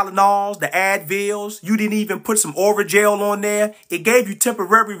the Tylenols, the Advils. You didn't even put some Orajel on there. It gave you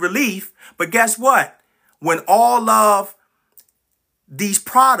temporary relief. But guess what? When all of these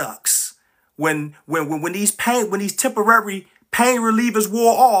products, When these temporary pain relievers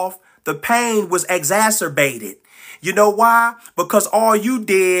wore off, the pain was exacerbated. You know why? Because all you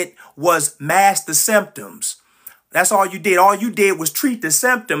did was mask the symptoms. That's all you did. All you did was treat the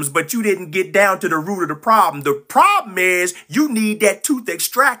symptoms, but you didn't get down to the root of the problem. The problem is you need that tooth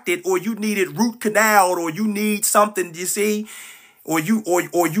extracted, or you need it root canaled, or you need something, you see, or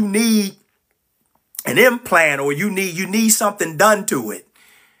you need an implant, or you need something done to it.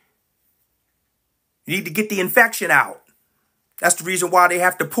 You need to get the infection out. That's the reason why they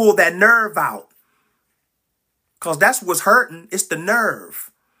have to pull that nerve out. Because that's what's hurting. It's the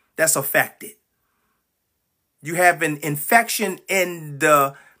nerve that's affected. You have an infection in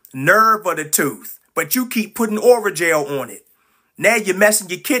the nerve of the tooth, but you keep putting Orajel on it. Now you're messing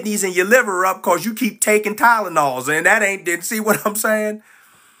your kidneys and your liver up because you keep taking Tylenols, and that didn't see what I'm saying?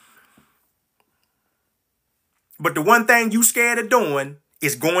 But the one thing you scared of doing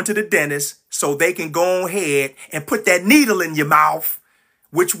is going to the dentist so they can go ahead and put that needle in your mouth,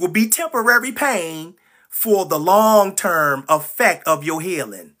 which will be temporary pain for the long-term effect of your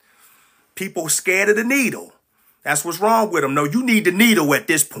healing. People scared of the needle. That's what's wrong with them. No, you need the needle at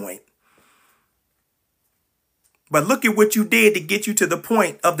this point. But look at what you did to get you to the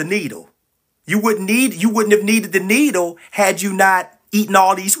point of the needle. You wouldn't have needed the needle had you not eaten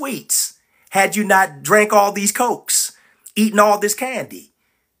all these sweets, had you not drank all these Cokes, eaten all this candy.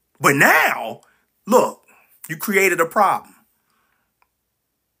 But now, look, you created a problem.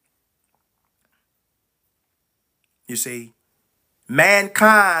 You see,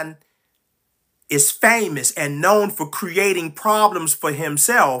 mankind is famous and known for creating problems for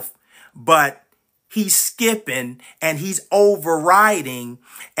himself, but he's skipping and he's overriding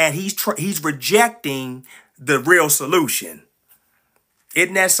and he's rejecting the real solution.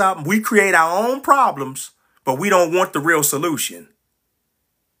 Isn't that something? We create our own problems, but we don't want the real solution.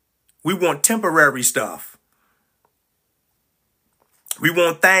 We want temporary stuff. We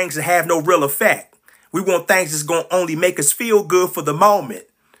want things that have no real effect. We want things that's going to only make us feel good for the moment,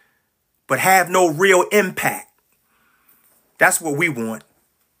 but have no real impact. That's what we want.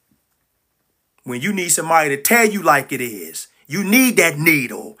 When you need somebody to tell you like it is, you need that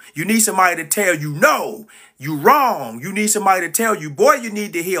needle. You need somebody to tell you, no, you're wrong. You need somebody to tell you, boy, you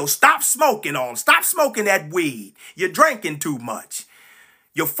need to heal. Stop smoking Stop smoking that weed. You're drinking too much.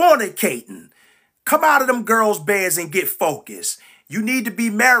 You're fornicating. Come out of them girls' beds and get focused. You need to be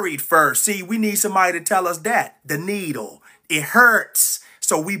married first. See, we need somebody to tell us that. The needle. It hurts.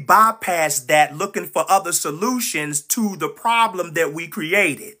 So we bypass that looking for other solutions to the problem that we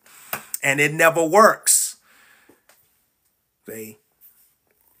created. And it never works. See?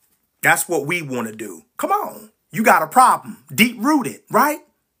 That's what we want to do. Come on. You got a problem. Deep-rooted, right?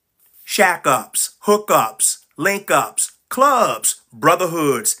 Shack-ups, hookups, link-ups, clubs,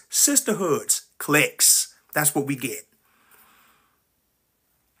 brotherhoods, sisterhoods, cliques. That's what we get.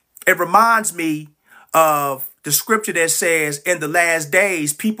 It reminds me of the scripture that says, in the last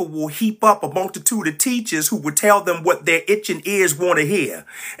days, people will heap up a multitude of teachers who will tell them what their itching ears want to hear.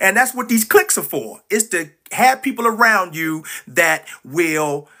 And that's what these cliques are for. It's to have people around you that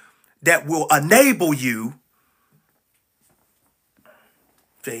will enable you,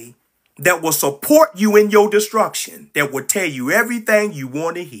 see, that will support you in your destruction, that will tell you everything you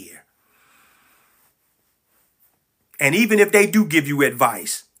want to hear. And even if they do give you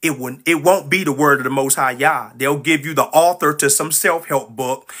advice, it won't be the word of the Most High Yah. They'll give you the author to some self-help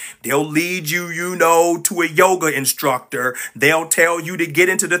book. They'll lead you, to a yoga instructor. They'll tell you to get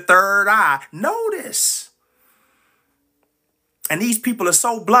into the third eye. Notice. And these people are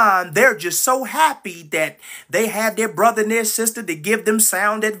so blind, they're just so happy that they have their brother and their sister to give them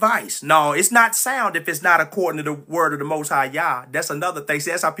sound advice. No, it's not sound if it's not according to the word of the Most High Yah. That's another thing.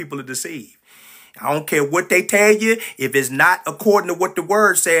 See, that's how people are deceived. I don't care what they tell you. If it's not according to what the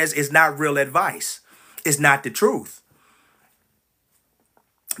word says, it's not real advice. It's not the truth.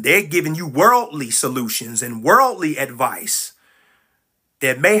 They're giving you worldly solutions and worldly advice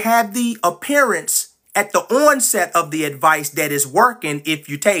that may have the appearance at the onset of the advice that is working if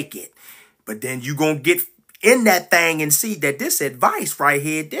you take it. But then you're going to get in that thing and see that this advice right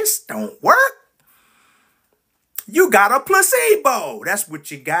here, this don't work. You got a placebo. That's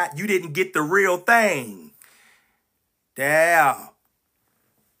what you got. You didn't get the real thing. Yeah.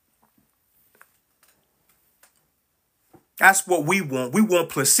 That's what we want. We want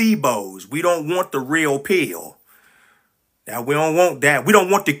placebos. We don't want the real pill. Now, we don't want that. We don't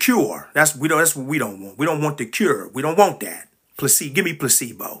want the cure. That's what we don't want. We don't want the cure. We don't want that. Give me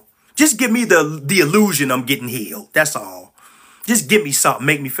placebo. Just give me the illusion I'm getting healed. That's all. Just give me something.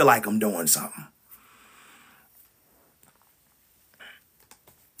 Make me feel like I'm doing something.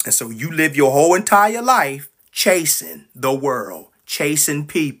 And so you live your whole entire life chasing the world, chasing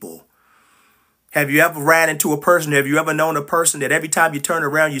people. Have you ever ran into a person? Have you ever known a person that every time you turn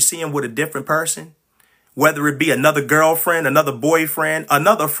around, you see him with a different person? Whether it be another girlfriend, another boyfriend,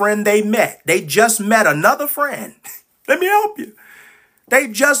 another friend they met. They just met another friend. Let me help you. They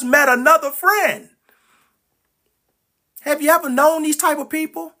just met another friend. Have you ever known these type of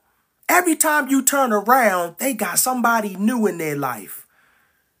people? Every time you turn around, they got somebody new in their life.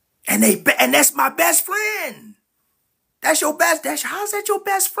 And that's my best friend. How's that your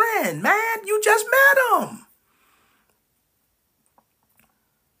best friend, man? You just met him.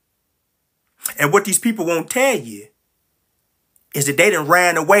 And what these people won't tell you is that they done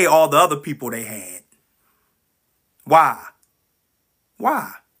ran away all the other people they had. Why?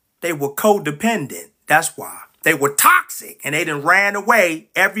 Why? They were codependent. That's why. They were toxic and they done ran away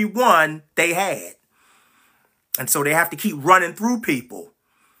everyone they had. And so they have to keep running through people.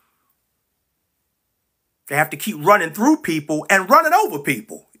 They have to keep running through people and running over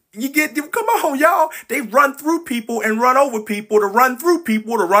people. Come on, y'all. They run through people and run over people to run through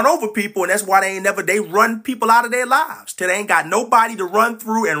people to run over people. And that's why they run people out of their lives till they ain't got nobody to run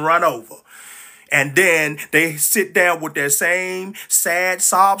through and run over. And then they sit down with that same sad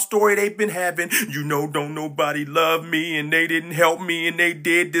sob story they've been having. Don't nobody love me and they didn't help me and they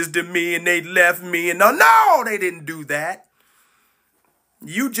did this to me and they left me. And no, they didn't do that.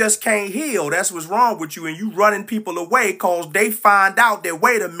 You just can't heal. That's what's wrong with you. And you running people away because they find out that,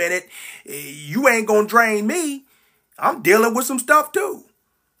 wait a minute, you ain't going to drain me. I'm dealing with some stuff too.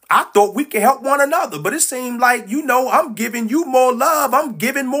 I thought we could help one another, but it seemed like, I'm giving you more love. I'm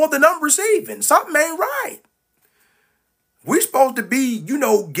giving more than I'm receiving. Something ain't right. We're supposed to be,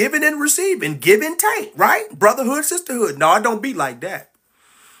 giving and receiving, give and take, right? Brotherhood, sisterhood. No, it don't be like that.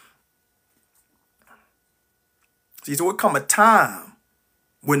 See, so it come a time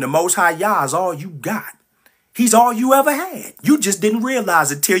when the Most High Yah is all you got. He's all you ever had. You just didn't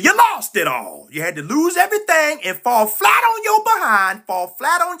realize it till you lost it all. You had to lose everything and fall flat on your behind, fall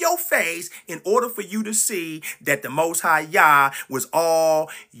flat on your face in order for you to see that the Most High Yah was all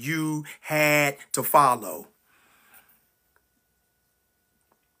you had to follow.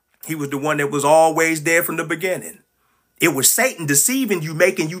 He was the one that was always there from the beginning. It was Satan deceiving you,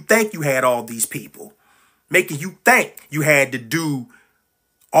 making you think you had all these people, making you think you had to do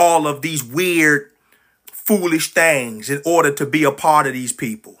all of these weird, foolish things in order to be a part of these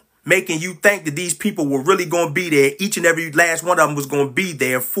people, making you think that these people were really going to be there. Each and every last one of them was going to be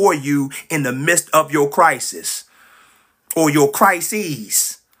there for you in the midst of your crisis or your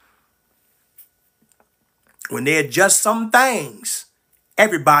crises. When there are just some things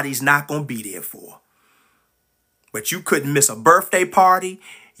everybody's not going to be there for. But you couldn't miss a birthday party.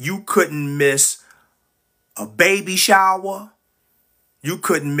 You couldn't miss a baby shower. You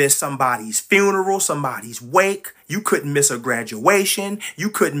couldn't miss somebody's funeral, somebody's wake. You couldn't miss a graduation. You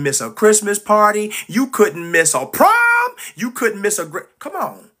couldn't miss a Christmas party. You couldn't miss a prom. You couldn't miss come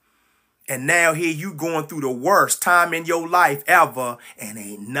on. And now here you going through the worst time in your life ever. And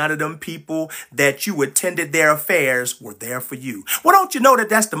ain't none of them people that you attended their affairs were there for you. Well, don't you know that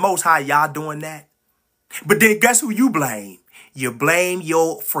that's the Most High Yah doing that? But then guess who you blame? You blame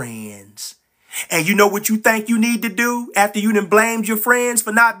your friends. And you know what you think you need to do after you done blamed your friends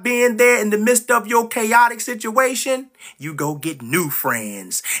for not being there in the midst of your chaotic situation? You go get new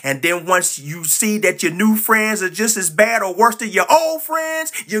friends. And then once you see that your new friends are just as bad or worse than your old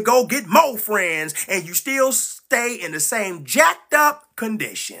friends, you go get more friends and you still stay in the same jacked up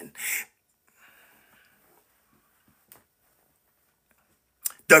condition.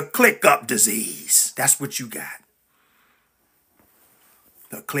 The Clique Up Disease. That's what you got.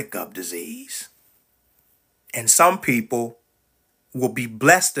 The Clique Up Disease. And some people will be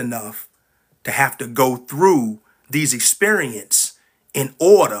blessed enough to have to go through these experiences in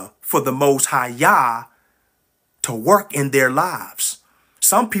order for the Most High Yah to work in their lives.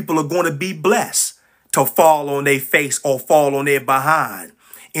 Some people are going to be blessed to fall on their face or fall on their behind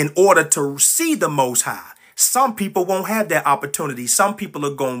in order to see the Most High. Some people won't have that opportunity. Some people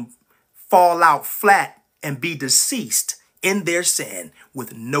are going to fall out flat and be deceased in their sin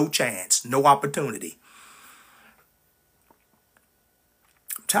with no chance, no opportunity.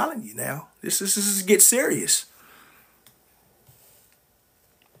 I'm telling you now, this get serious.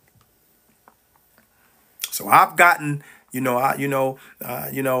 So I've gotten, and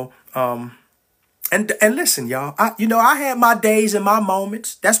listen, y'all, I had my days and my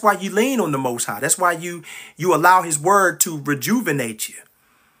moments. That's why you lean on the Most High. That's why you allow his word to rejuvenate you.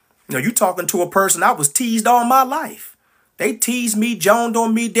 You talking to a person, I was teased all my life. They teased me, joned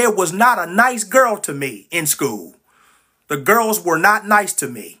on me. There was not a nice girl to me in school. The girls were not nice to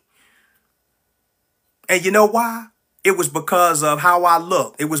me. And you know why? It was because of how I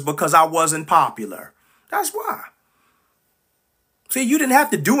looked. It was because I wasn't popular. That's why. See, you didn't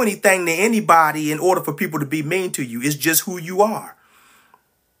have to do anything to anybody in order for people to be mean to you. It's just who you are.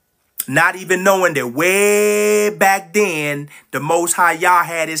 Not even knowing that way back then, the Most High Yah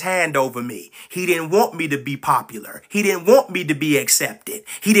had his hand over me. He didn't want me to be popular. He didn't want me to be accepted.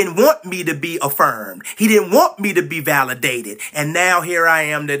 He didn't want me to be affirmed. He didn't want me to be validated. And now here I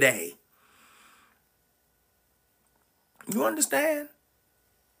am today. You understand?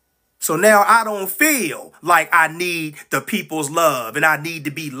 So now I don't feel like I need the people's love and I need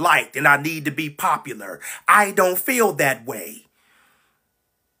to be liked and I need to be popular. I don't feel that way.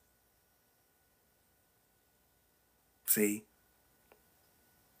 See,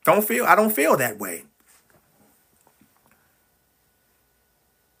 I don't feel that way.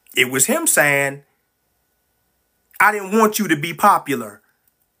 It was him saying, I didn't want you to be popular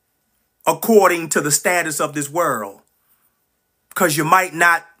according to the status of this world, because you might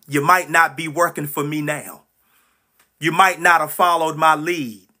not be working for me now. You might not have followed my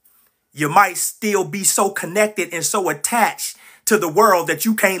lead. You might still be so connected and so attached to the world that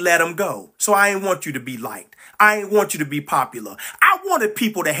you can't let them go. So I ain't want you to be liked. I ain't want you to be popular. I wanted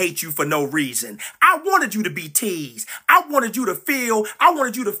people to hate you for no reason. I wanted you to be teased. I wanted you to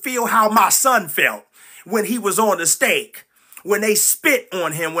feel how my son felt when he was on the stake, when they spit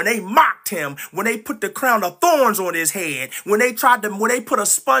on him, when they mocked him, when they put the crown of thorns on his head, when they put a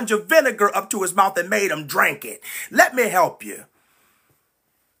sponge of vinegar up to his mouth and made him drink it. Let me help you.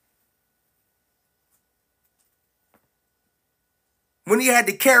 When he had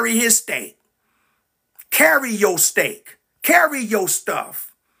to carry his stake. Carry your stake. Carry your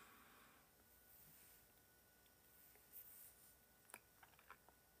stuff.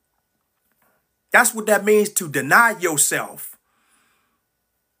 That's what that means, to deny yourself.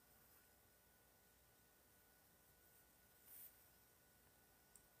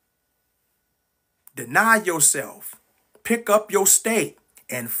 Deny yourself. Pick up your stake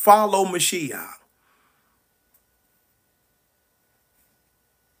and follow Mashiach.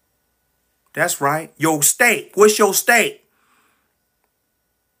 That's right. Your stake. What's your stake?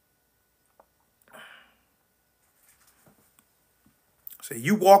 So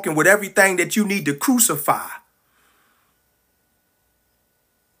you walking with everything that you need to crucify.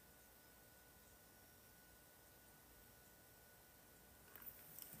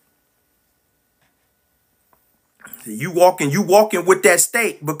 So you walking with that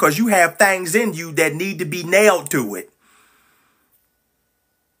stake because you have things in you that need to be nailed to it.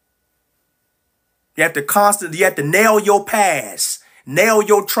 You have to nail your past, nail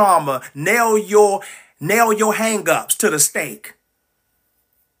your trauma, nail your hang-ups to the stake.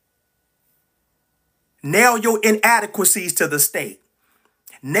 Nail your inadequacies to the stake.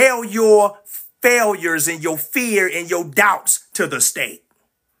 Nail your failures and your fear and your doubts to the stake.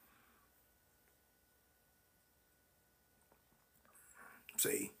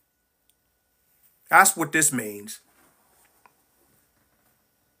 See, that's what this means.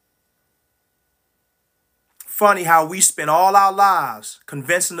 Funny how we spend all our lives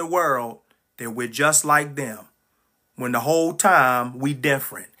convincing the world that we're just like them, when the whole time we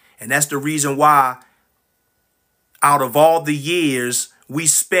different. And that's the reason why, out of all the years we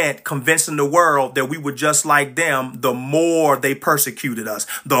spent convincing the world that we were just like them, the more they persecuted us,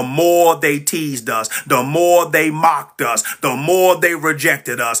 the more they teased us, the more they mocked us, the more they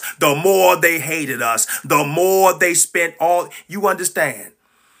rejected us, the more they hated us, the more they spent all. You understand?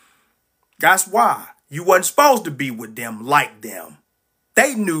 That's why. You wasn't supposed to be with them like them.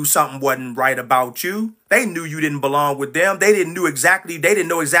 They knew something wasn't right about you. They knew you didn't belong with them. They didn't know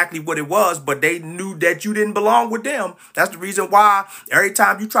exactly what it was, but they knew that you didn't belong with them. That's the reason why every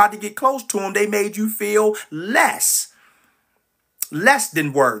time you tried to get close to them, they made you feel less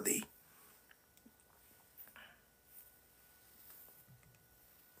than worthy.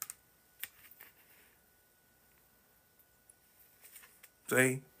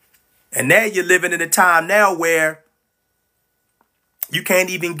 See? And now you're living in a time now where you can't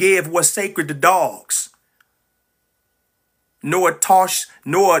even give what's sacred to dogs. Nor toss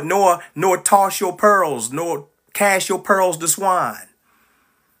your pearls, nor cast your pearls to swine.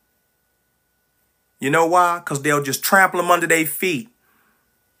 You know why? Because they'll just trample them under their feet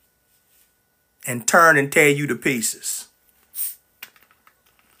and turn and tear you to pieces.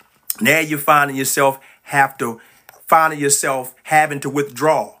 Now you're finding yourself having to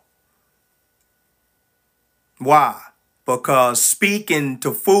withdraw. Why? Because speaking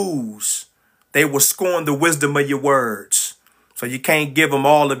to fools, they will scorn the wisdom of your words. So you can't give them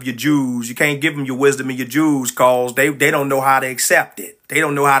all of your Jews. You can't give them your wisdom and your Jews because they don't know how to accept it. They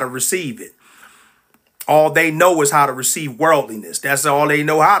don't know how to receive it. All they know is how to receive worldliness. That's all they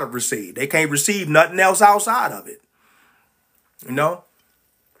know how to receive. They can't receive nothing else outside of it. You know?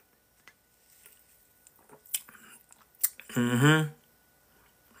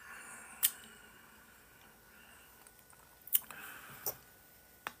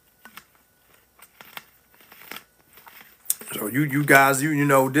 So you guys, you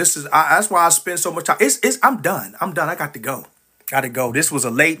know, this is, that's why I spend so much time. I'm done. I'm done. I got to go. Got to go. This was a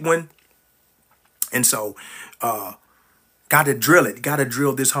late one. And so, got to drill it. Got to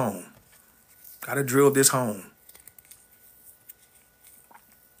drill this home. Got to drill this home.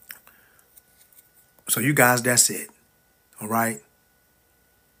 So you guys, that's it. All right.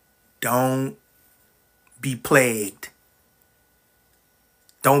 Don't be plagued.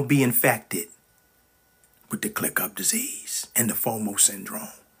 Don't be infected with the Clique Up disease and the FOMO syndrome.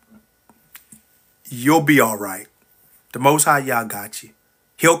 You'll be all right. The Most High Yah got you.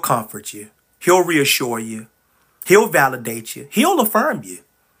 He'll comfort you. He'll reassure you. He'll validate you. He'll affirm you.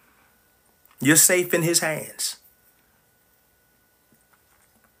 You're safe in his hands.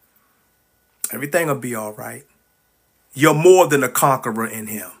 Everything will be all right. You're more than a conqueror in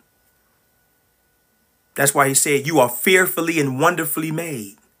him. That's why he said you are fearfully and wonderfully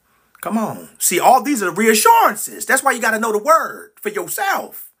made. Come on. See, all these are reassurances. That's why you got to know the word for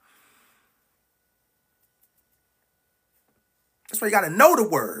yourself. That's why you got to know the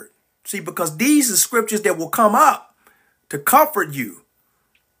word. See, because these are scriptures that will come up to comfort you.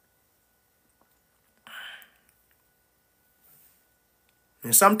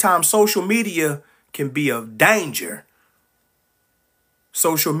 And sometimes social media can be of danger.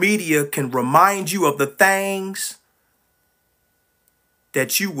 Social media can remind you of the things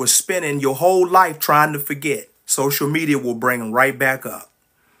that you were spending your whole life trying to forget. Social media will bring them right back up.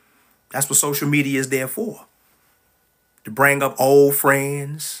 That's what social media is there for. To bring up old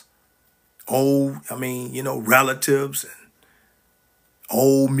friends, relatives, and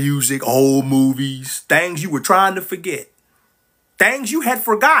old music, old movies, things you were trying to forget. Things you had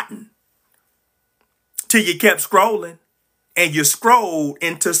forgotten till you kept scrolling and you scrolled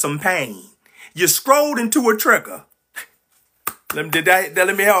into some pain. You scrolled into a trigger.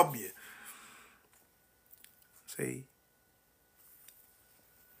 Let me help you. See?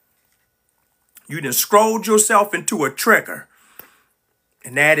 You done scrolled yourself into a trigger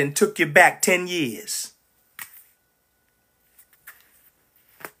and that done took you back 10 years.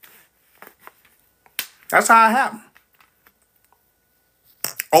 That's how it happened.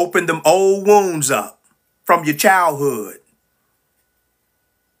 Open them old wounds up from your childhood.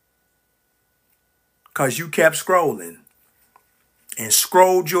 Because you kept scrolling and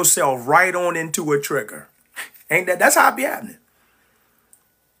scrolled yourself right on into a trigger. That's how it be happening.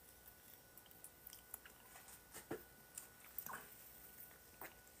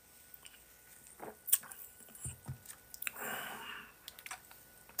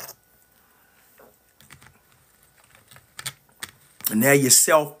 And now you're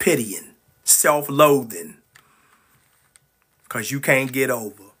self-pitying, self-loathing, because you can't get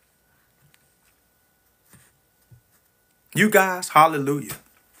over. You guys, hallelujah.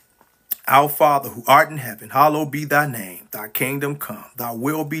 Our Father who art in heaven, hallowed be thy name. Thy kingdom come, thy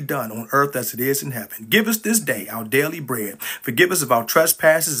will be done on earth as it is in heaven. Give us this day our daily bread. Forgive us of our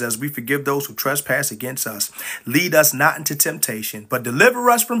trespasses as we forgive those who trespass against us. Lead us not into temptation, but deliver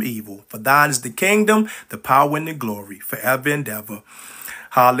us from evil. For thine is the kingdom, the power, and the glory forever and ever.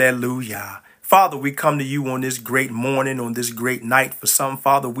 Hallelujah. Father, we come to you on this great morning, on this great night. For some,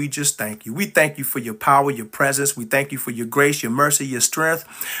 Father, we just thank you. We thank you for your power, your presence. We thank you for your grace, your mercy, your strength.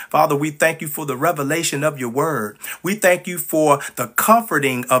 Father, we thank you for the revelation of your word. We thank you for the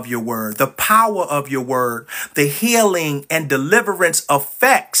comforting of your word, the power of your word, the healing and deliverance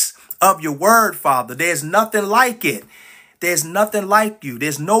effects of your word, Father. There's nothing like it. There's nothing like you.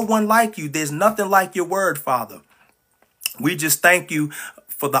 There's no one like you. There's nothing like your word, Father. We just thank you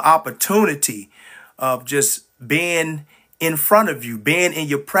for the opportunity of just being in front of you, being in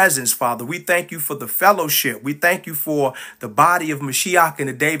your presence, Father. We thank you for the fellowship. We thank you for the body of Mashiach and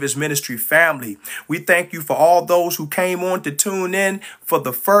the Davis Ministry family. We thank you for all those who came on to tune in for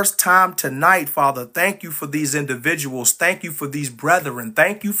the first time tonight, Father. Thank you for these individuals. Thank you for these brethren.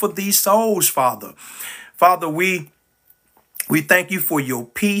 Thank you for these souls, Father. Father, we thank you for your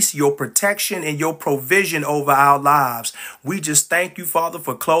peace, your protection, and your provision over our lives. We just thank you, Father,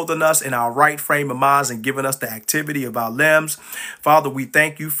 for clothing us in our right frame of minds and giving us the activity of our limbs. Father, we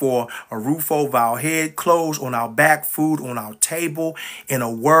thank you for a roof over our head, clothes on our back, food on our table, in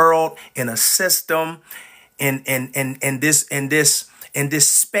a world, in a system, in this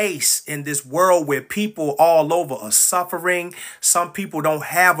space, in this world where people all over are suffering. Some people don't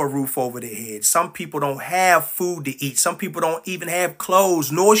have a roof over their head. Some people don't have food to eat. Some people don't even have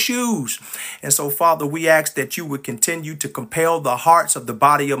clothes nor shoes. And so, Father, we ask that you would continue to compel the hearts of the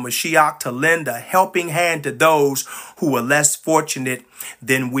body of Mashiach to lend a helping hand to those who are less fortunate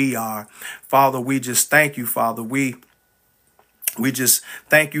than we are. Father, we just thank you, Father. We just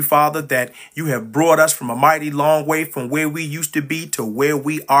thank you, Father, that you have brought us from a mighty long way from where we used to be to where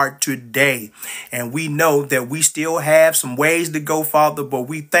we are today. And we know that we still have some ways to go, Father, but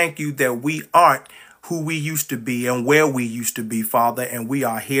we thank you that we aren't who we used to be and where we used to be, Father, and we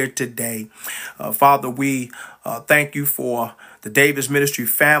are here today. Father, we thank you for the Davis Ministry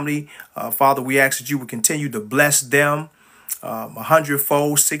family. Father, we ask that you would continue to bless them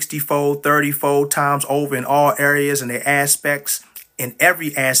 100-fold, 60-fold, 30-fold times over in all areas and their aspects, in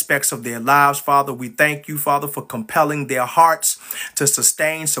every aspects of their lives. Father, we thank you, Father, for compelling their hearts to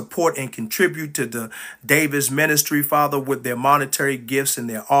sustain, support, and contribute to the Davis ministry, Father, with their monetary gifts and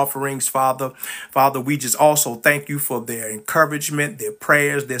their offerings, Father. Father, we just also thank you for their encouragement, their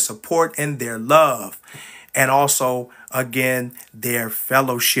prayers, their support, and their love. And also, again, their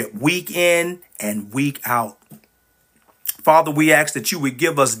fellowship week in and week out. Father, we ask that you would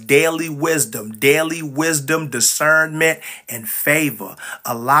give us daily wisdom, discernment, and favor.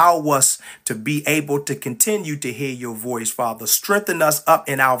 Allow us to be able to continue to hear your voice, Father. Strengthen us up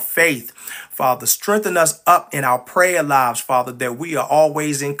in our faith, Father. Strengthen us up in our prayer lives, Father, that we are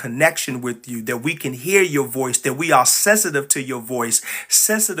always in connection with you, that we can hear your voice, that we are sensitive to your voice,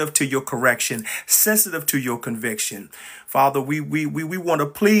 sensitive to your correction, sensitive to your conviction. Father, we want to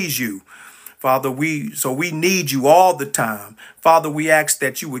please you. Father, we need you all the time. Father, we ask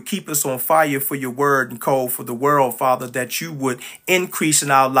that you would keep us on fire for your word and cold for the world, Father, that you would increase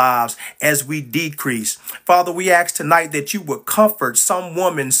in our lives as we decrease. Father, we ask tonight that you would comfort some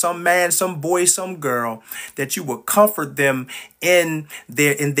woman, some man, some boy, some girl, that you would comfort them in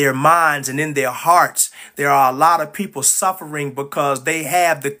their minds and in their hearts. There are a lot of people suffering because they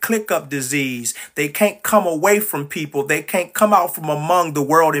have the Clique Up Disease. They can't come away from people. They can't come out from among the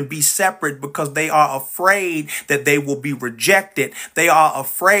world and be separate because they are afraid that they will be rejected. They are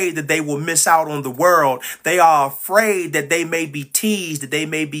afraid that they will miss out on the world. They are afraid that they may be teased, that they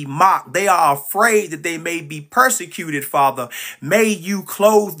may be mocked. They are afraid that they may be persecuted, Father. May you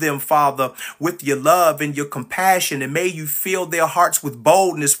clothe them, Father, with your love and your compassion, and may you fill their hearts with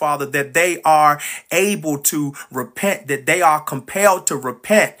boldness, Father, that they are able to repent, that they are compelled to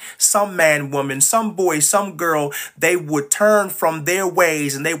repent. Some man, woman, some boy, some girl, they would turn from their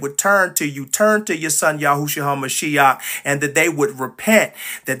ways and they would turn to you, turn to your son, Yahushua HaMashiach, and that they would repent,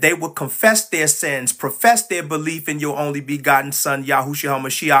 that they would confess their sins, profess their belief in your only begotten son, Yahushua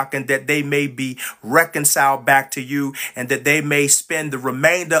HaMashiach, and that they may be reconciled back to you, and that they may spend the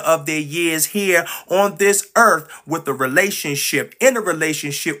remainder of their years here on this earth with a relationship, in a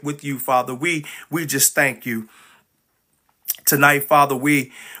relationship with you, Father. We just thank you. Tonight, Father,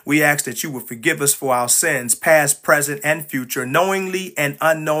 we ask that you would forgive us for our sins, past, present, and future, knowingly and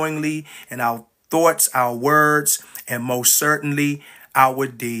unknowingly, in our thoughts, our words, and most certainly our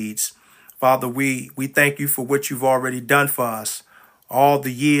deeds. Father, we thank you for what you've already done for us, all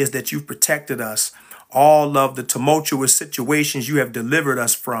the years that you've protected us, all of the tumultuous situations you have delivered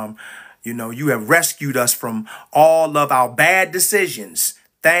us from. You know, you have rescued us from all of our bad decisions,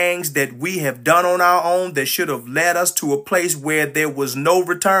 things that we have done on our own that should have led us to a place where there was no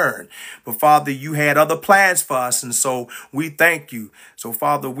return. But Father, you had other plans for us. And so we thank you. So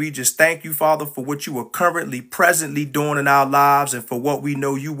Father, we just thank you, Father, for what you are currently, presently doing in our lives, and for what we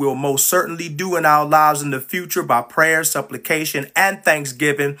know you will most certainly do in our lives in the future by prayer, supplication, and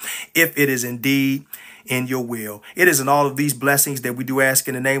thanksgiving, if it is indeed in your will. It is in all of these blessings that we do ask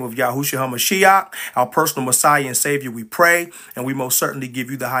in the name of Yahushua HaMashiach, our personal Messiah and Savior, we pray, and we most certainly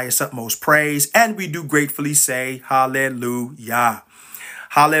give you the highest utmost praise, and we do gratefully say hallelujah.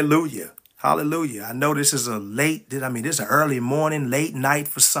 Hallelujah. Hallelujah. I know this is this is an early morning, late night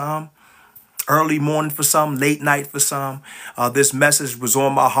for some. Early morning for some, late night for some. This message was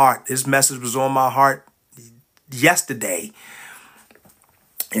on my heart. This message was on my heart yesterday.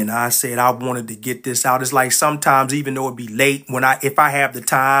 And I said I wanted to get this out. It's like sometimes, even though it be late, if I have the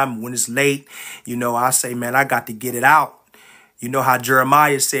time, when it's late, you know, I say, man, I got to get it out. You know how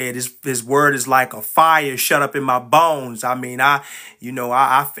Jeremiah said his word is like a fire shut up in my bones. I mean, I'm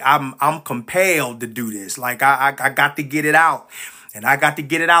compelled to do this. Like I got to get it out, and I got to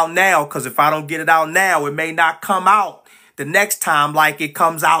get it out now, because if I don't get it out now, it may not come out the next time like it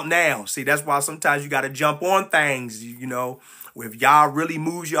comes out now. See, that's why sometimes you got to jump on things, you know. If Yah really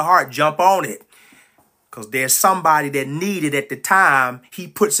moves your heart, jump on it. Because there's somebody that needed at the time, he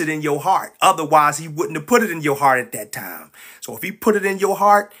puts it in your heart. Otherwise, he wouldn't have put it in your heart at that time. So if he put it in your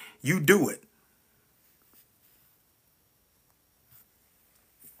heart, you do it.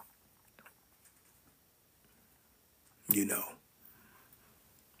 You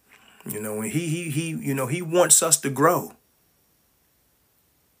know, and he wants us to grow.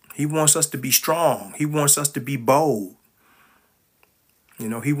 He wants us to be strong. He wants us to be bold.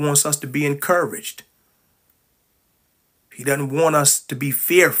 He wants us to be encouraged. He doesn't want us to be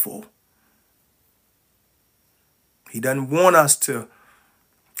fearful. He doesn't want us to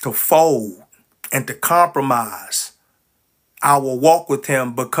fold and to compromise our walk with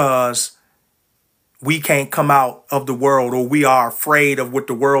him because we can't come out of the world, or we are afraid of what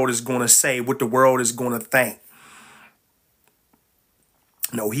the world is going to say, what the world is going to think.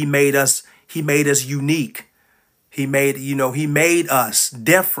 No, he made us unique. He made us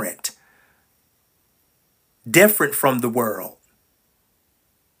different from the world.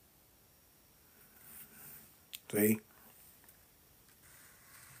 See?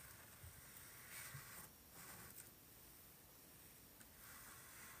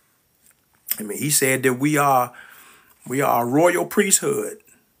 I mean, he said that we are a royal priesthood.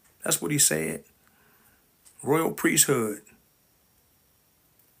 That's what he said. Royal priesthood.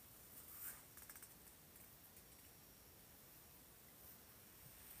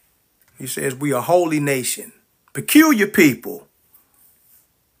 He says we are a holy nation, peculiar people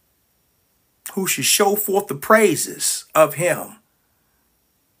who should show forth the praises of him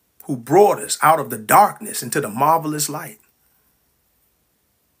who brought us out of the darkness into the marvelous light.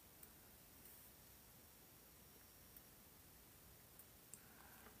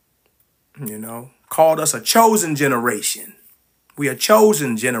 Called us a chosen generation. We are a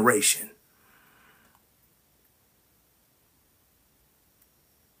chosen generation.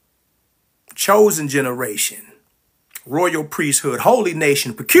 Chosen generation, royal priesthood, holy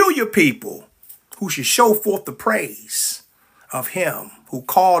nation, peculiar people who should show forth the praise of him who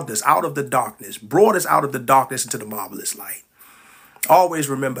called us out of the darkness, brought us out of the darkness into the marvelous light. Always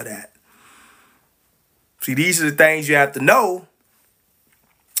remember that. See, these are the things you have to know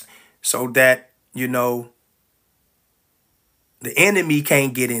so that, the enemy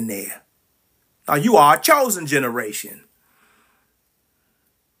can't get in there. Now, you are a chosen generation.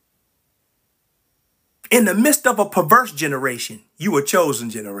 In the midst of a perverse generation, you a chosen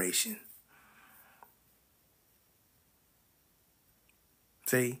generation.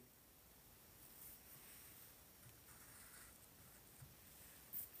 See?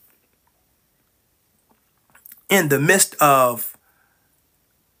 In the midst of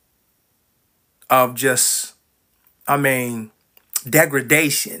just,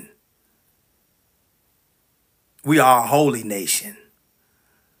 degradation, we are a holy nation.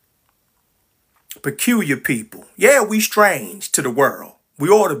 Peculiar people. Yeah, we strange to the world. We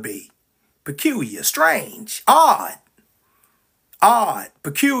ought to be. Peculiar, strange, odd,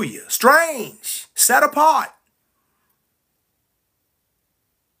 peculiar, strange, set apart.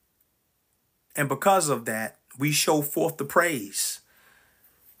 And because of that, we show forth the praise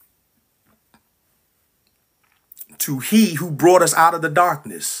to he who brought us out of the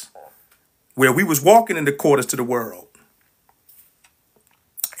darkness, where we was walking in the quarters to the world.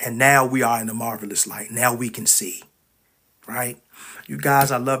 And now we are in the marvelous light. Now we can see, right? You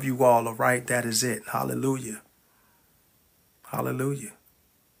guys, I love you all, all right? That is it. Hallelujah. Hallelujah.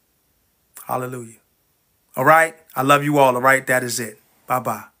 Hallelujah. All right? I love you all, all right? That is it.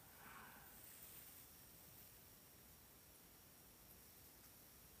 Bye-bye.